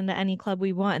get us into any club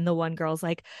we want. And the one girl's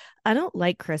like, I don't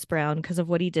like Chris Brown because of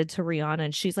what he did to Rihanna.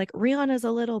 And she's like, Rihanna's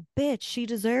a little bitch. She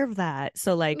deserved that.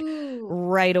 So like Ooh.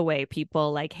 right away,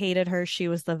 people like hated her. She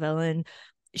was the villain.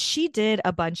 She did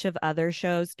a bunch of other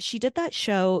shows. She did that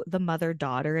show, The Mother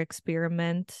Daughter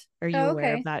Experiment. Are you Oh,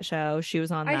 aware of okay. that show? She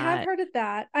was on I have that. heard of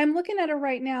that. I'm looking at her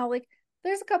right now. Like,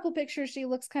 there's a couple pictures she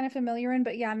looks kind of familiar in,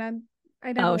 but yeah, no,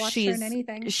 I never Oh, watched her in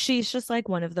anything. she's just like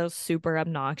one of those super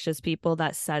obnoxious people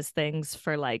that says things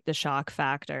for like the shock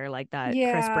factor, like that Chris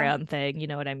Yeah, Brown thing. You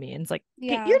know what I mean? It's like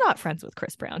yeah. you're not friends with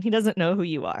Chris Brown. He doesn't know who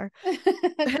you are. Chris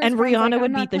And Brown's like, Rihanna I'm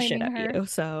would beat not the shit claiming out of her. you.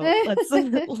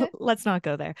 So let's not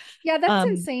go there. Yeah, that's Um,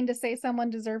 insane to say someone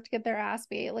deserved to get their ass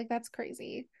beat. Like, that's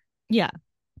crazy. yeah.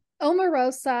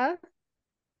 Omarosa,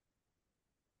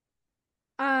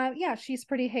 yeah, she's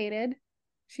pretty hated.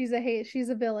 She's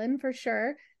a villain for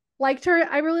sure. Liked her.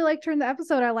 I really liked her in the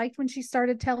episode. I liked when she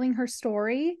started telling her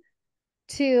story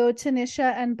to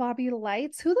Tanisha and Bobby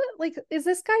Lights. Who the like is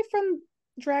this guy from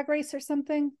Drag Race or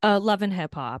something? Love and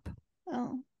Hip Hop.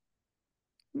 Oh,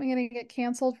 am I gonna get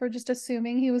canceled for just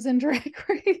assuming he was in Drag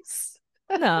Race?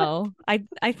 No,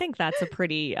 I think that's a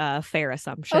pretty fair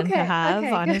assumption to Okay, have, okay,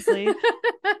 good. honestly.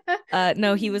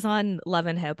 No, he was on Love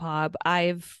and Hip Hop.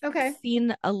 I've Okay,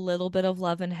 seen a little bit of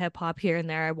Love and Hip Hop here and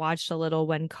there. I watched a little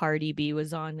when Cardi B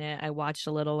was on it. I watched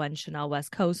a little when Chanel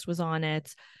West Coast was on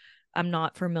it. I'm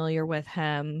not familiar with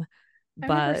him, I've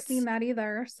never but seen that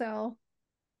either. So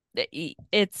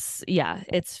it's yeah,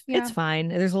 it's yeah, fine.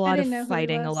 There's a I lot of didn't know who he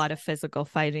fighting, a was. lot of physical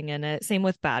fighting in it. Same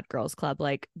with Bad Girls Club.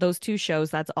 Like those two shows,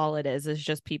 that's all it is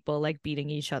just people like beating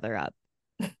each other up.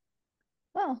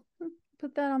 Well,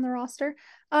 put that on the roster.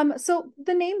 So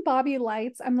the name Bobby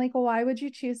Lights, I'm like, well, why would you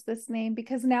choose this name?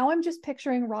 Because now I'm just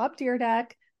picturing Rob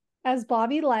Deerdeck as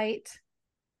Bobby Light.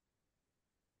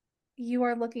 You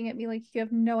are looking at me like you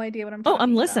have no idea what I'm Oh,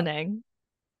 I'm talking about. listening.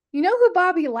 You know who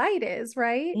Bobby Light is,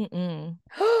 right? Mm-mm.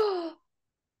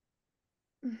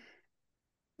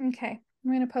 Okay.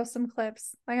 I'm gonna post some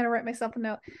clips. I gotta write myself a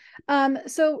note.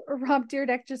 So Rob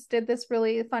Deerdeck just did this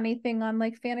really funny thing on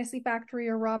like Fantasy Factory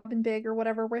or Robin Big or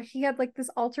whatever, where he had like this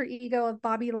alter ego of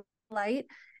Bobby Light.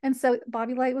 And so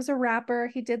Bobby Light was a rapper.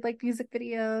 He did like music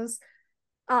videos.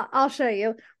 I'll show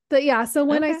you. But yeah, so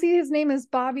when I Okay. see his name is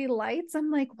Bobby Lights,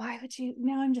 I'm like, why would you?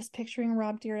 Now I'm just picturing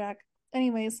Rob Deerdeck.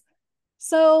 Anyways,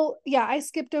 so yeah, I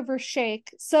skipped over Shake.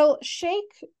 So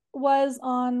Shake was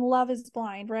on Love is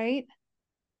Blind, right?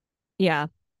 Yeah,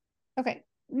 Okay.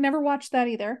 Never watched that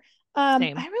either.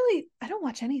 same. I don't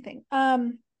watch anything.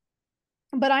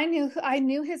 But I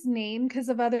knew his name because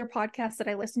of other podcasts that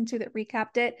I listened to that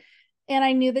recapped it. And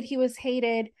I knew that he was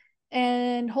hated.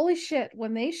 And holy shit,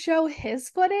 when they show his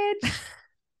footage,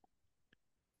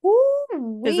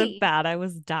 ooh Is it wee. bad? I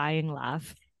was dying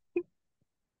laugh.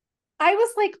 I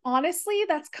was like, honestly,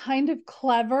 that's kind of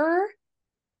clever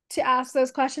to ask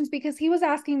those questions because he was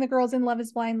asking the girls in Love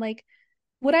is Blind, like,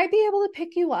 would I be able to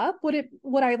pick you up?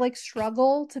 Would I like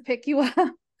struggle to pick you up?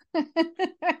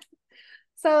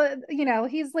 So,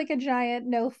 he's like a giant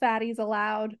no fatties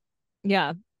allowed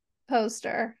Yeah.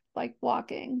 poster, like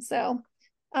walking. So,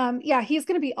 yeah, he's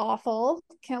going to be awful.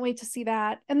 Can't wait to see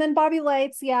that. And then Bobby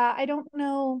Lights, yeah, I don't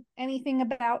know anything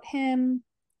about him.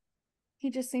 He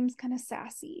just seems kind of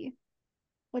sassy,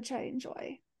 which I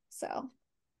enjoy. So,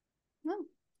 well.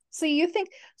 So you think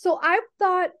so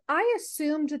I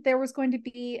assumed that there was going to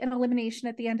be an elimination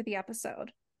at the end of the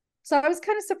episode. So I was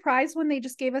kind of surprised when they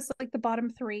just gave us like the bottom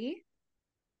three.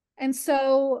 And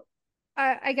so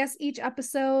I guess each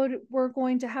episode we're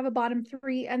going to have a bottom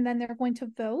three and then they're going to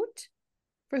vote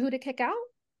for who to kick out.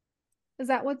 Is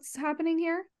that what's happening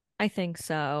here? I think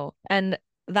so. And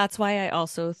that's why I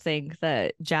also think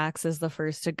that Jax is the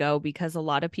first to go because a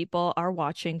lot of people are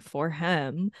watching for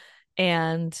him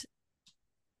and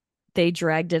they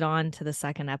dragged it on to the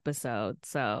second episode.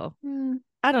 So Hmm.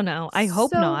 I don't know. I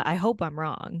hope So not. I hope I'm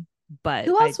wrong. But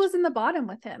who else was in the bottom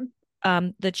with him?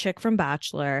 the chick from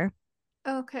Bachelor,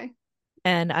 Okay.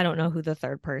 and I don't know who the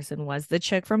third person was. The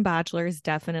chick from Bachelor is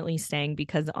definitely staying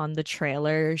because on the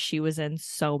trailer she was in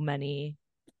so many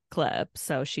clips.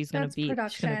 So That's she's gonna be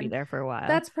production. there for a while.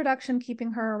 That's production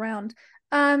keeping her around.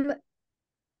 Um,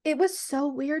 it was so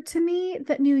weird to me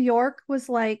that New York was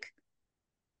like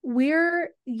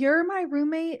you're my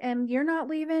roommate and you're not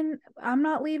leaving, I'm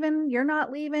not leaving, you're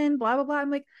not leaving, blah blah blah.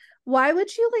 I'm like, why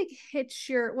would you like hitch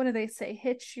your, what do they say,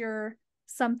 hitch your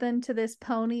something to this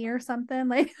pony or something?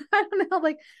 Like, I don't know,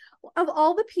 like, of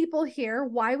all the people here,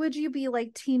 why would you be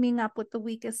like teaming up with the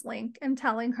weakest link and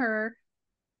telling her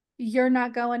you're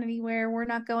not going anywhere, we're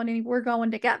not going anywhere, we're going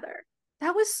together?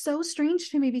 That was so strange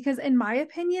to me because in my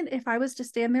opinion, if I was to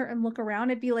stand there and look around,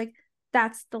 it'd be like,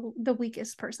 that's the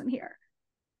weakest person here.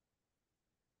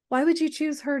 Why would you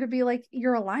choose her to be like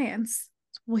your alliance?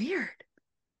 It's weird.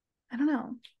 I don't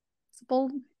know. It's a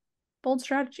bold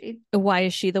strategy. Why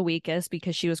is she the weakest?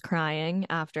 Because she was crying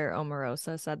after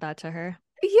Omarosa said that to her.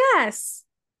 Yes.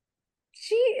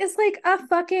 She is like a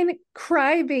fucking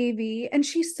crybaby and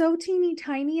she's so teeny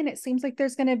tiny and it seems like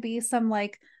there's going to be some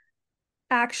like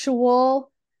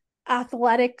actual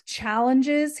athletic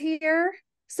challenges here.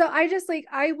 So I just like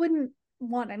I wouldn't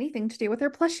want anything to do with her.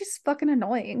 Plus she's fucking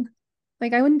annoying.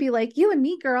 Like I wouldn't be like, you and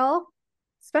me, girl.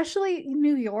 Especially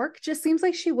New York. Just seems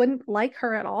like she wouldn't like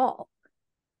her at all.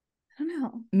 I don't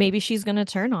know. Maybe she's going to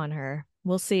turn on her.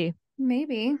 We'll see.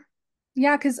 Maybe.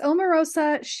 Yeah, because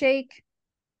Omarosa, Shake,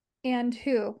 and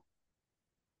who?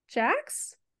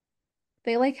 Jax?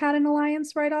 They like had an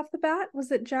alliance right off the bat.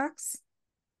 Was it Jax?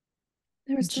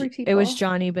 There was three It was people.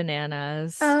 Johnny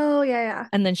Bananas. Oh yeah, yeah.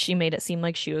 And then she made it seem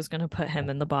like she was going to put him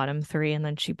in the bottom three, and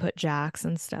then she put Jax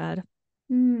instead.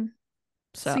 Mm.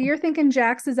 So, So you're thinking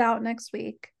Jax is out next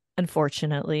week,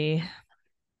 unfortunately,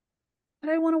 but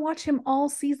I want to watch him all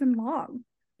season long.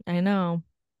 I know.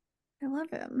 I love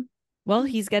him. Well,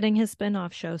 he's getting his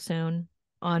spin-off show soon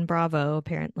on Bravo,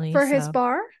 apparently. For his So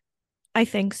bar? I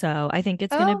think so. I think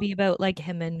it's going to Oh, be about like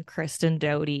him and Kristen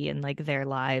Doty and like their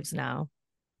lives now.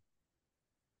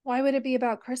 why would it be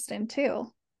about Kristen too?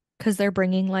 Because they're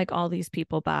bringing like all these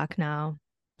people back now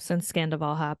since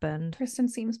Scandival happened. Kristen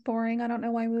seems boring. I don't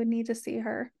know why we would need to see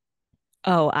her.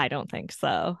 Oh, I don't think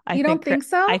so. You don't think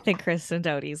I so? think Kristen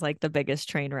Doty's like the biggest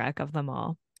train wreck of them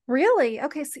all. Really?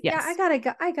 Okay, so yeah, Yes.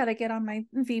 I gotta get on my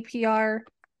VPR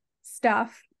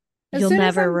stuff. As You'll soon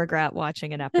as never I'm regret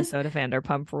watching an episode of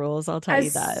Vanderpump Rules, I'll tell you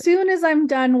as that. soon as I'm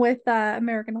done with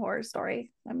American Horror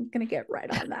Story, I'm gonna get right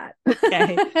on that.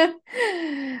 Okay.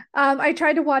 I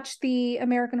tried to watch the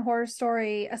American Horror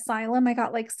Story Asylum. I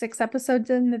got like 6 episodes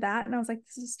into that, and I was like,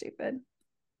 "This is stupid.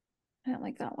 I don't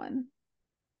like that one."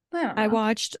 I don't I know.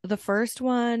 watched the first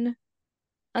one,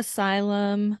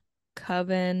 Asylum,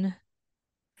 Coven,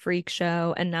 Freak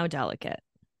Show, and now Delicate.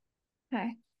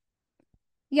 Okay.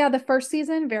 Yeah, the first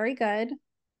season very good.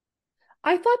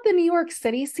 I thought the New York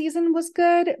City season was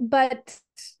good, but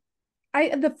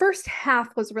I the first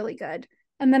half was really good.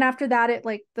 And then after that, it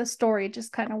like the story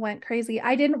just kind of went crazy.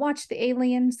 I didn't watch the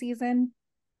Alien season.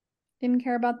 Didn't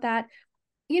care about that.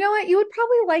 You know what? You would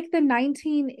probably like the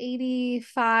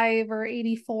 1985 or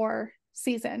 84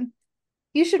 season.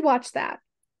 You should watch that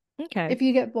Okay. if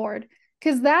you get bored.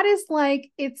 Because that is like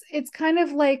it's kind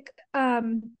of like a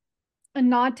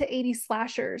nod to 80s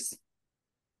slashers.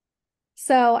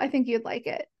 So I think you'd like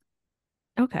it.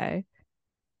 Okay.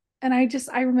 And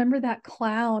I remember that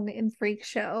clown in Freak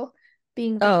Show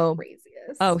being the Oh, oh,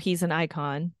 craziest. he's an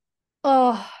icon.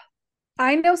 Oh,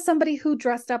 I know somebody who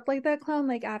dressed up like that clown,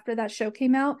 like after that show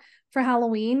came out for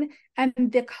Halloween, and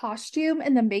the costume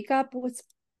and the makeup was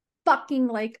fucking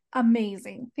like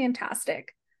amazing,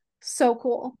 fantastic, so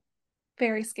cool,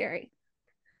 very scary.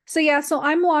 So yeah, so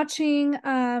I'm watching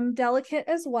Delicate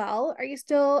as well. Are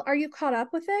you caught up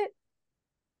with it?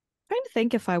 Trying to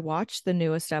think if I watched the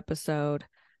newest episode.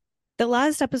 The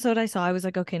last episode I saw, I was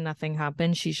like, okay, nothing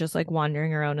happened. She's just like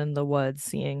wandering around in the woods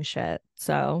seeing shit.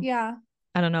 So Yeah,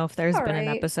 I don't know if there's all been an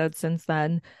right. episode since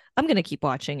then. I'm gonna keep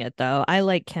watching it though. I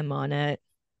like Kim on it.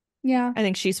 Yeah, I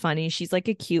think she's funny. She's like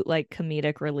a cute, like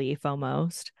comedic relief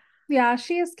almost. yeah,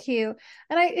 she is cute.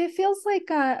 And it feels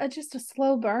like just a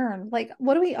slow burn. Like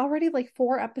what are we already like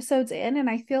 4 episodes in and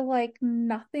I feel like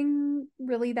nothing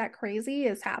really that crazy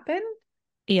has happened.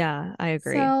 Yeah, I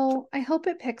agree. So I hope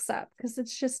it picks up because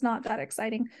it's just not that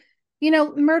exciting. You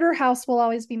know, Murder House will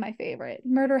always be my favorite.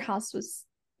 Murder House was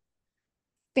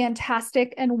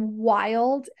fantastic and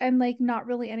wild and like not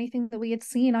really anything that we had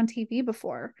seen on TV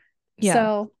before. Yeah.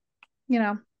 So, you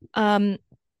know, Um,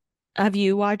 have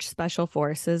you watched Special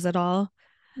Forces at all?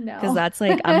 Because no. that's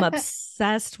like I'm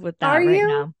obsessed with Are that right you?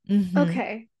 now.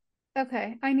 Okay.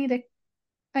 Okay. I need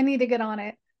to get on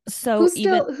it. So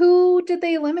even Who did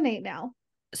they eliminate now?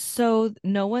 so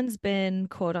no one's been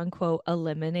quote unquote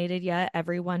eliminated yet.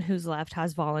 Everyone who's left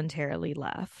has voluntarily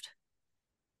left.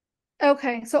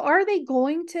 Okay. So are they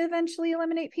going to eventually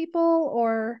eliminate people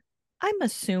or I'm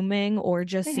assuming or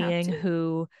just they have seeing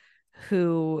to?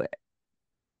 who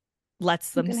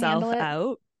lets Who can themselves handle it?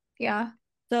 out. Yeah.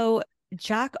 So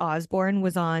Jack Osborne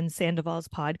was on Sandoval's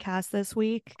podcast this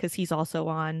week because he's also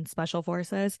on Special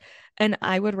Forces. And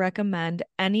I would recommend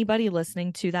anybody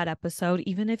listening to that episode,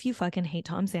 even if you fucking hate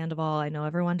Tom Sandoval, I know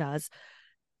everyone does.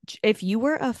 If you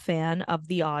were a fan of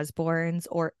the Osbournes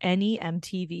or any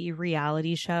MTV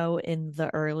reality show in the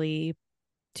early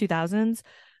 2000s,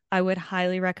 I would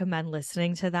highly recommend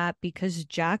listening to that because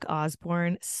Jack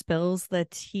Osborne spills the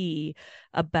tea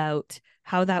about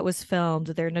how that was filmed,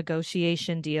 their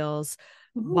negotiation deals,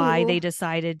 why Ooh, they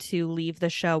decided to leave the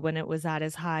show when it was at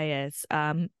its highest.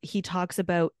 He talks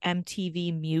about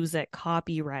MTV music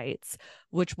copyrights,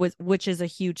 which is a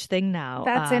huge thing now.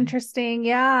 that's interesting.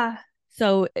 Yeah.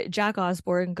 So Jack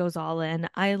Osborne goes all in.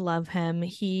 I love him.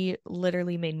 He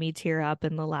literally made me tear up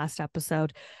in the last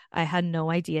episode. I had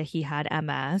no idea he had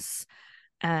MS,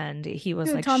 and he was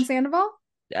Who, like, Tom Sandoval?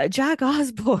 Jack Oh,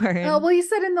 Osborne. well, you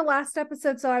said in the last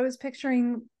episode, so I was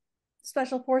picturing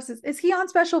Special Forces. Is he on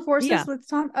Special Forces Yeah, with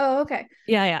Tom? Oh, okay.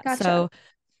 yeah, yeah. Gotcha. So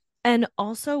and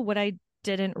also, what I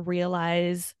didn't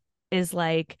realize is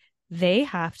like they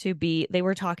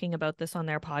were talking about this on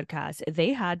their podcast.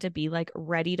 They had to be like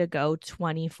ready to go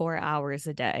 24 hours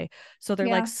a day. So they're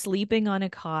like Yeah. sleeping on a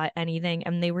cot, anything.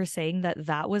 And they were saying that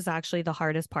that was actually the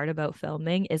hardest part about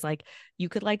filming is like you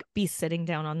could like be sitting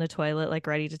down on the toilet, like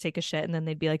ready to take a shit. And then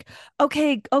they'd be like,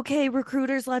 okay, okay,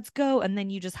 recruiters, let's go. And then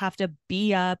you just have to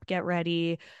be up, get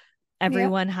ready. Yep.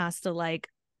 Everyone has to like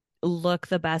look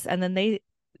the best. And then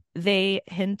they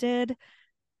hinted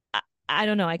I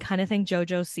don't know. I kind of think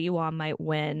JoJo Siwa might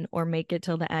win or make it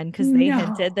till the end because they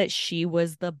hinted No. that she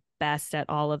was the best at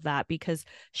all of that because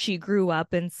she grew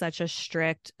up in such a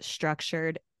strict,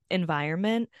 structured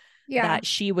environment Yeah. that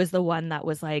she was the one that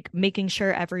was like making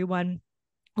sure everyone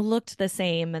looked the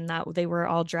same and that they were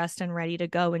all dressed and ready to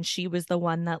go. And she was the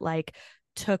one that like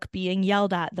took being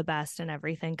yelled at the best and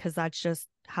everything because that's just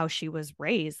how she was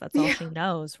raised. That's all Yeah. she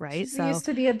knows, right? She's So used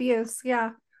to the abuse.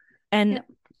 Yeah. and Yep.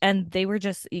 they were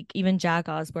just even Jack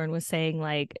Osborne was saying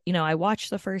like, I watched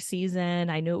the first season.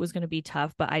 I knew it was going to be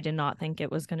tough, but I did not think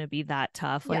it was going to be that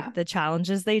tough. Like Yeah. the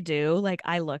challenges they do, like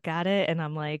I look at it and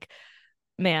I'm like,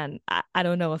 man, I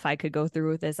don't know if I could go through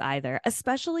with this either,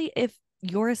 especially if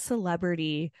you're a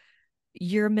celebrity,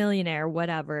 you're a millionaire,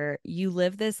 whatever. You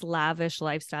live this lavish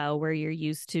lifestyle where you're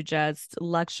used to just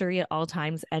luxury at all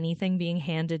times, anything being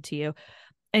handed to you,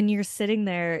 and you're sitting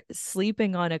there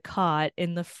sleeping on a cot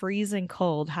in the freezing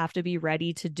cold, have to be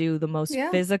ready to do the most Yeah.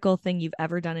 physical thing you've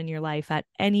ever done in your life at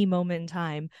any moment in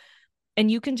time. And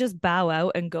you can just bow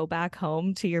out and go back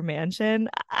home to your mansion.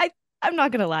 I'm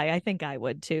not gonna lie, I think I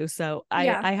would too. So I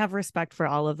Yeah. I have respect for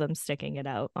all of them sticking it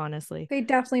out, honestly. They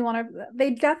definitely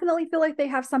feel like they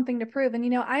have something to prove.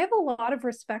 And, I have a lot of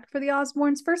respect for the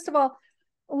Osbournes. First of all,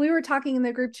 we were talking in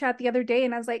the group chat the other day,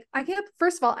 and I was like,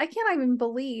 first of all, I can't even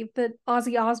believe that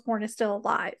Ozzy Osbourne is still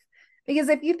alive. Because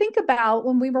if you think about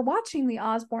when we were watching the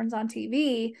Osbournes on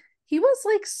TV, he was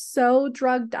like so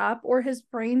drugged up, or his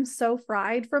brain so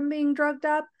fried from being drugged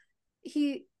up.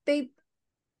 They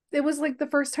it was like the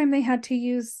first time they had to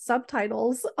use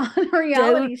subtitles on a Don't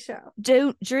reality show.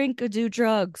 don't drink or do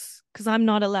drugs because I'm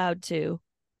not allowed to.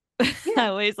 I Yeah.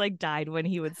 always like died when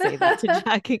he would say that to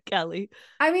Jack and Kelly.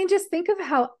 I mean, just think of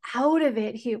how out of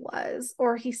it he was,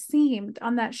 or he seemed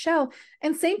on that show.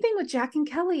 And same thing with Jack and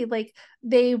Kelly. Like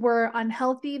they were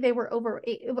unhealthy, they were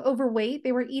overweight,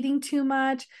 they were eating too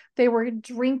much, they were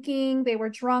drinking, they were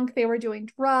drunk, they were doing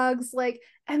drugs. Like,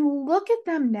 and look at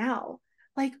them now.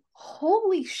 Like,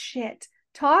 holy shit.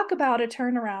 Talk about a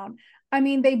turnaround. I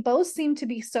mean, they both seem to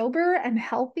be sober and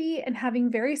healthy and having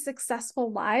very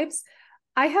successful lives.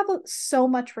 I have so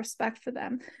much respect for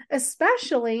them,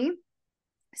 especially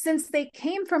since they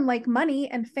came from like money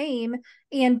and fame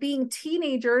and being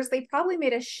teenagers. They probably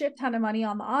made a shit ton of money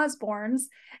on the Osbournes,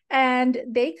 and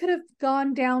they could have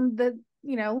gone down the,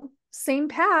 same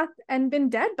path and been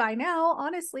dead by now,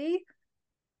 honestly.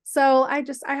 So I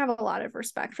have a lot of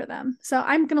respect for them. So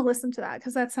I'm going to listen to that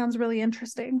because that sounds really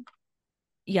interesting.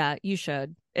 Yeah, you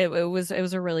should. It was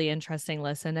a really interesting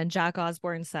listen. And Jack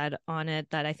Osborne said on it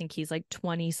that I think he's like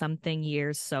 20 something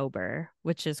years sober,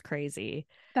 which is crazy.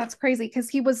 That's crazy because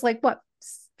he was like, what,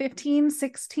 15,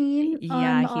 16 on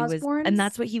Yeah, the he was, and Osbournes?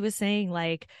 that's what he was saying.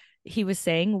 Like, he was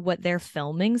saying what their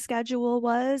filming schedule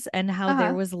was and how there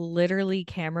Uh-huh. was literally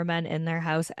cameramen in their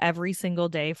house every single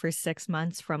day for 6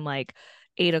 months from like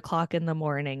 8 o'clock in the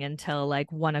morning until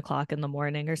like 1 o'clock in the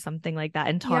morning or something like that.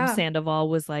 And Tom Yeah. Sandoval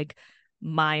was like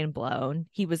mind blown.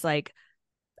 He was like,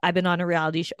 I've been on a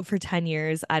reality show for 10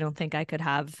 years. I don't think I could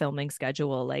have a filming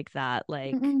schedule like that.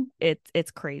 Like Mm-mm.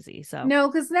 it's crazy. So No,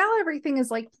 because now everything is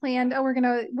like planned. Oh,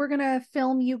 we're gonna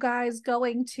film you guys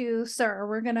going to Sir.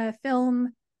 We're gonna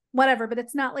film whatever, but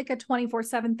it's not like a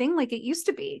 24/7 thing like it used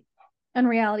to be on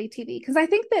reality TV. Because I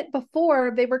think that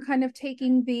before they were kind of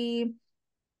taking the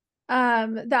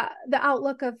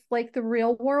outlook of like the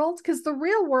real world, because the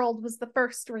real world was the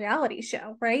first reality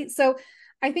show, right? So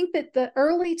I think that the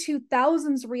early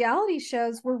 2000s reality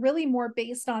shows were really more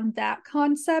based on that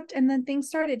concept, and then things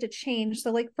started to change.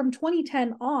 So like from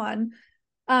 2010 on,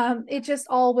 it just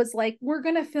all was like, we're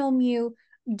gonna film you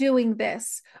doing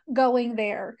this, going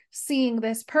there, seeing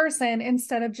this person,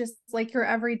 instead of just like your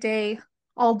everyday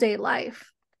all day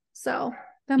life. So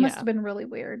that must yeah. have been really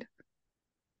weird,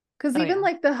 because Oh even yeah.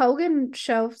 like the Hogan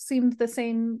show seemed the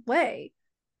same way,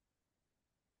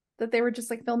 that they were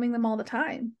just like filming them all the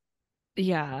time.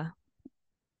 Yeah.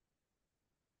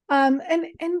 And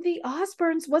the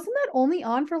Osbournes, wasn't that only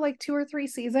on for like 2 or 3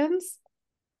 seasons?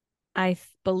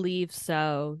 Believe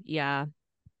so. Yeah.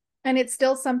 And it's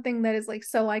still something that is like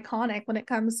so iconic when it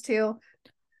comes to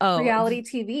Oh, reality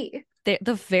TV.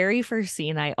 the very first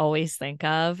scene I always think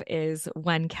of is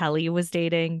when Kelly was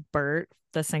dating Bert,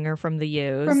 the singer from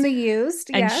The From Used, the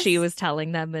Used, and she yes. was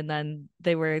telling them, and then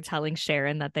they were telling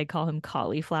Sharon that they call him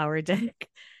cauliflower dick.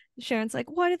 Sharon's like,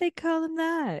 why do they call him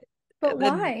that? But And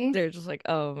then why? they're just like,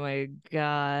 oh my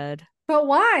God. But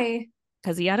why?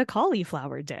 Because he had a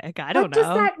cauliflower dick. I don't What does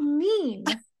know. that mean?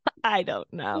 I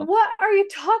don't know. What are you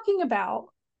talking about?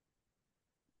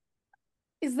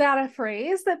 Is that a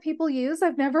phrase that people use?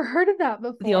 I've never heard of that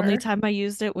The only before. time I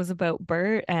used it was about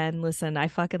Bert. And listen, I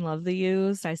fucking love The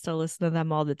Used. I still listen to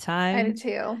them all the I did time.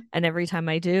 too. And every time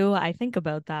I do, I think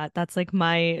about that. That's like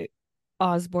my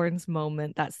Osborne's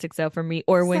moment that sticks out for me.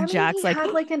 Or Does when that mean Jack's he like,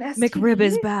 had like an McRib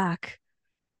is STD? back.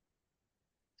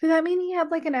 Did that mean he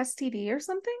had like an STD or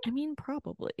something? I mean,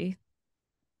 probably.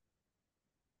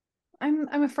 I'm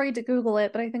afraid to Google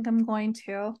it, but I think I'm going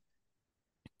to.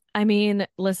 I mean,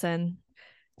 listen,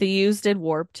 The Used did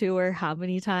Warp Tour how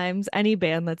many times? Any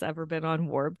band that's ever been on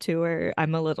Warp Tour,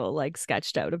 I'm a little like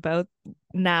sketched out about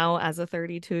now as a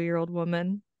 32-year-old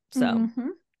woman. So, Mm-hmm.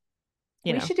 you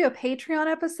We know. should do a Patreon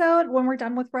episode when we're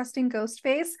done with Rusting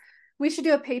Ghostface. We should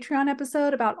do a Patreon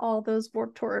episode about all those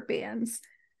Warped Tour bands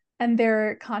and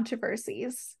their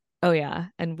controversies. Oh yeah,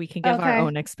 and we can give our Okay.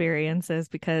 own experiences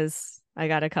because I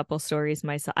got a couple stories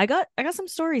myself. I got some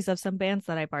stories of some bands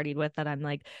that I partied with that I'm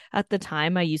like at the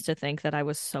time I used to think that I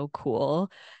was so cool,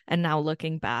 and now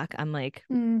looking back I'm like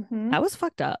Mm-hmm. I was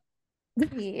fucked up.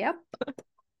 Yep.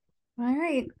 All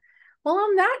right. Well,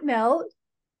 on that note,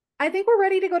 I think we're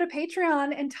ready to go to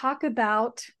Patreon and talk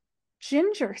about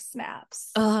ginger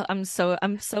snaps. I'm so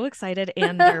excited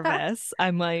and nervous.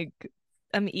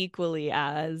 I'm equally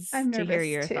as I'm to hear nervous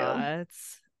your too.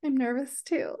 thoughts. I'm nervous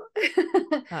too.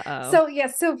 Uh-oh. So,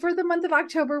 yes, so for the month of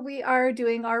October, we are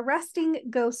doing our Resting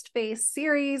Ghost Face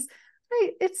series.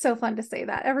 It's so fun to say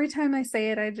that. Every time I say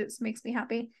it, it just makes me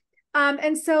happy.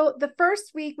 And so the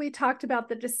first week we talked about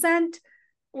The Descent.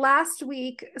 Last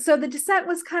week, so The Descent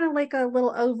was kind of like a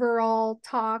little overall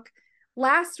talk.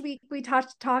 Last week we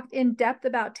talked in depth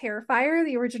about Terrifier,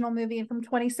 the original movie from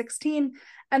 2016,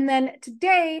 and then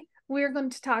today we're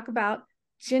going to talk about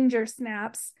Ginger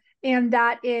Snaps. And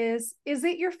that is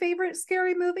it your favorite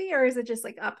scary movie, or is it just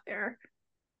like up there?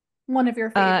 One of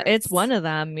your It's one favorites? of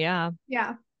them, yeah.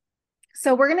 Yeah.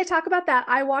 So we're going to talk about that.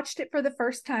 I watched it for the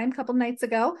first time a couple nights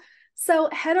ago. So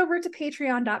head over to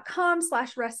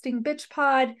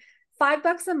patreon.com/restingbitchpod.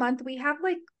 $5 a month. We have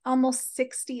like almost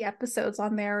 60 episodes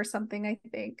on there or something, I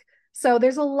think. So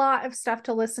there's a lot of stuff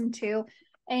to listen to.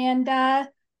 And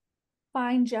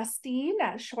find Justine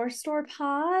at Shore Store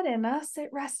Pod and us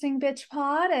at Resting Bitch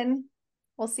Pod. And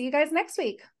we'll see you guys next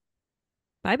week.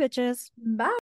 Bye bitches. Bye.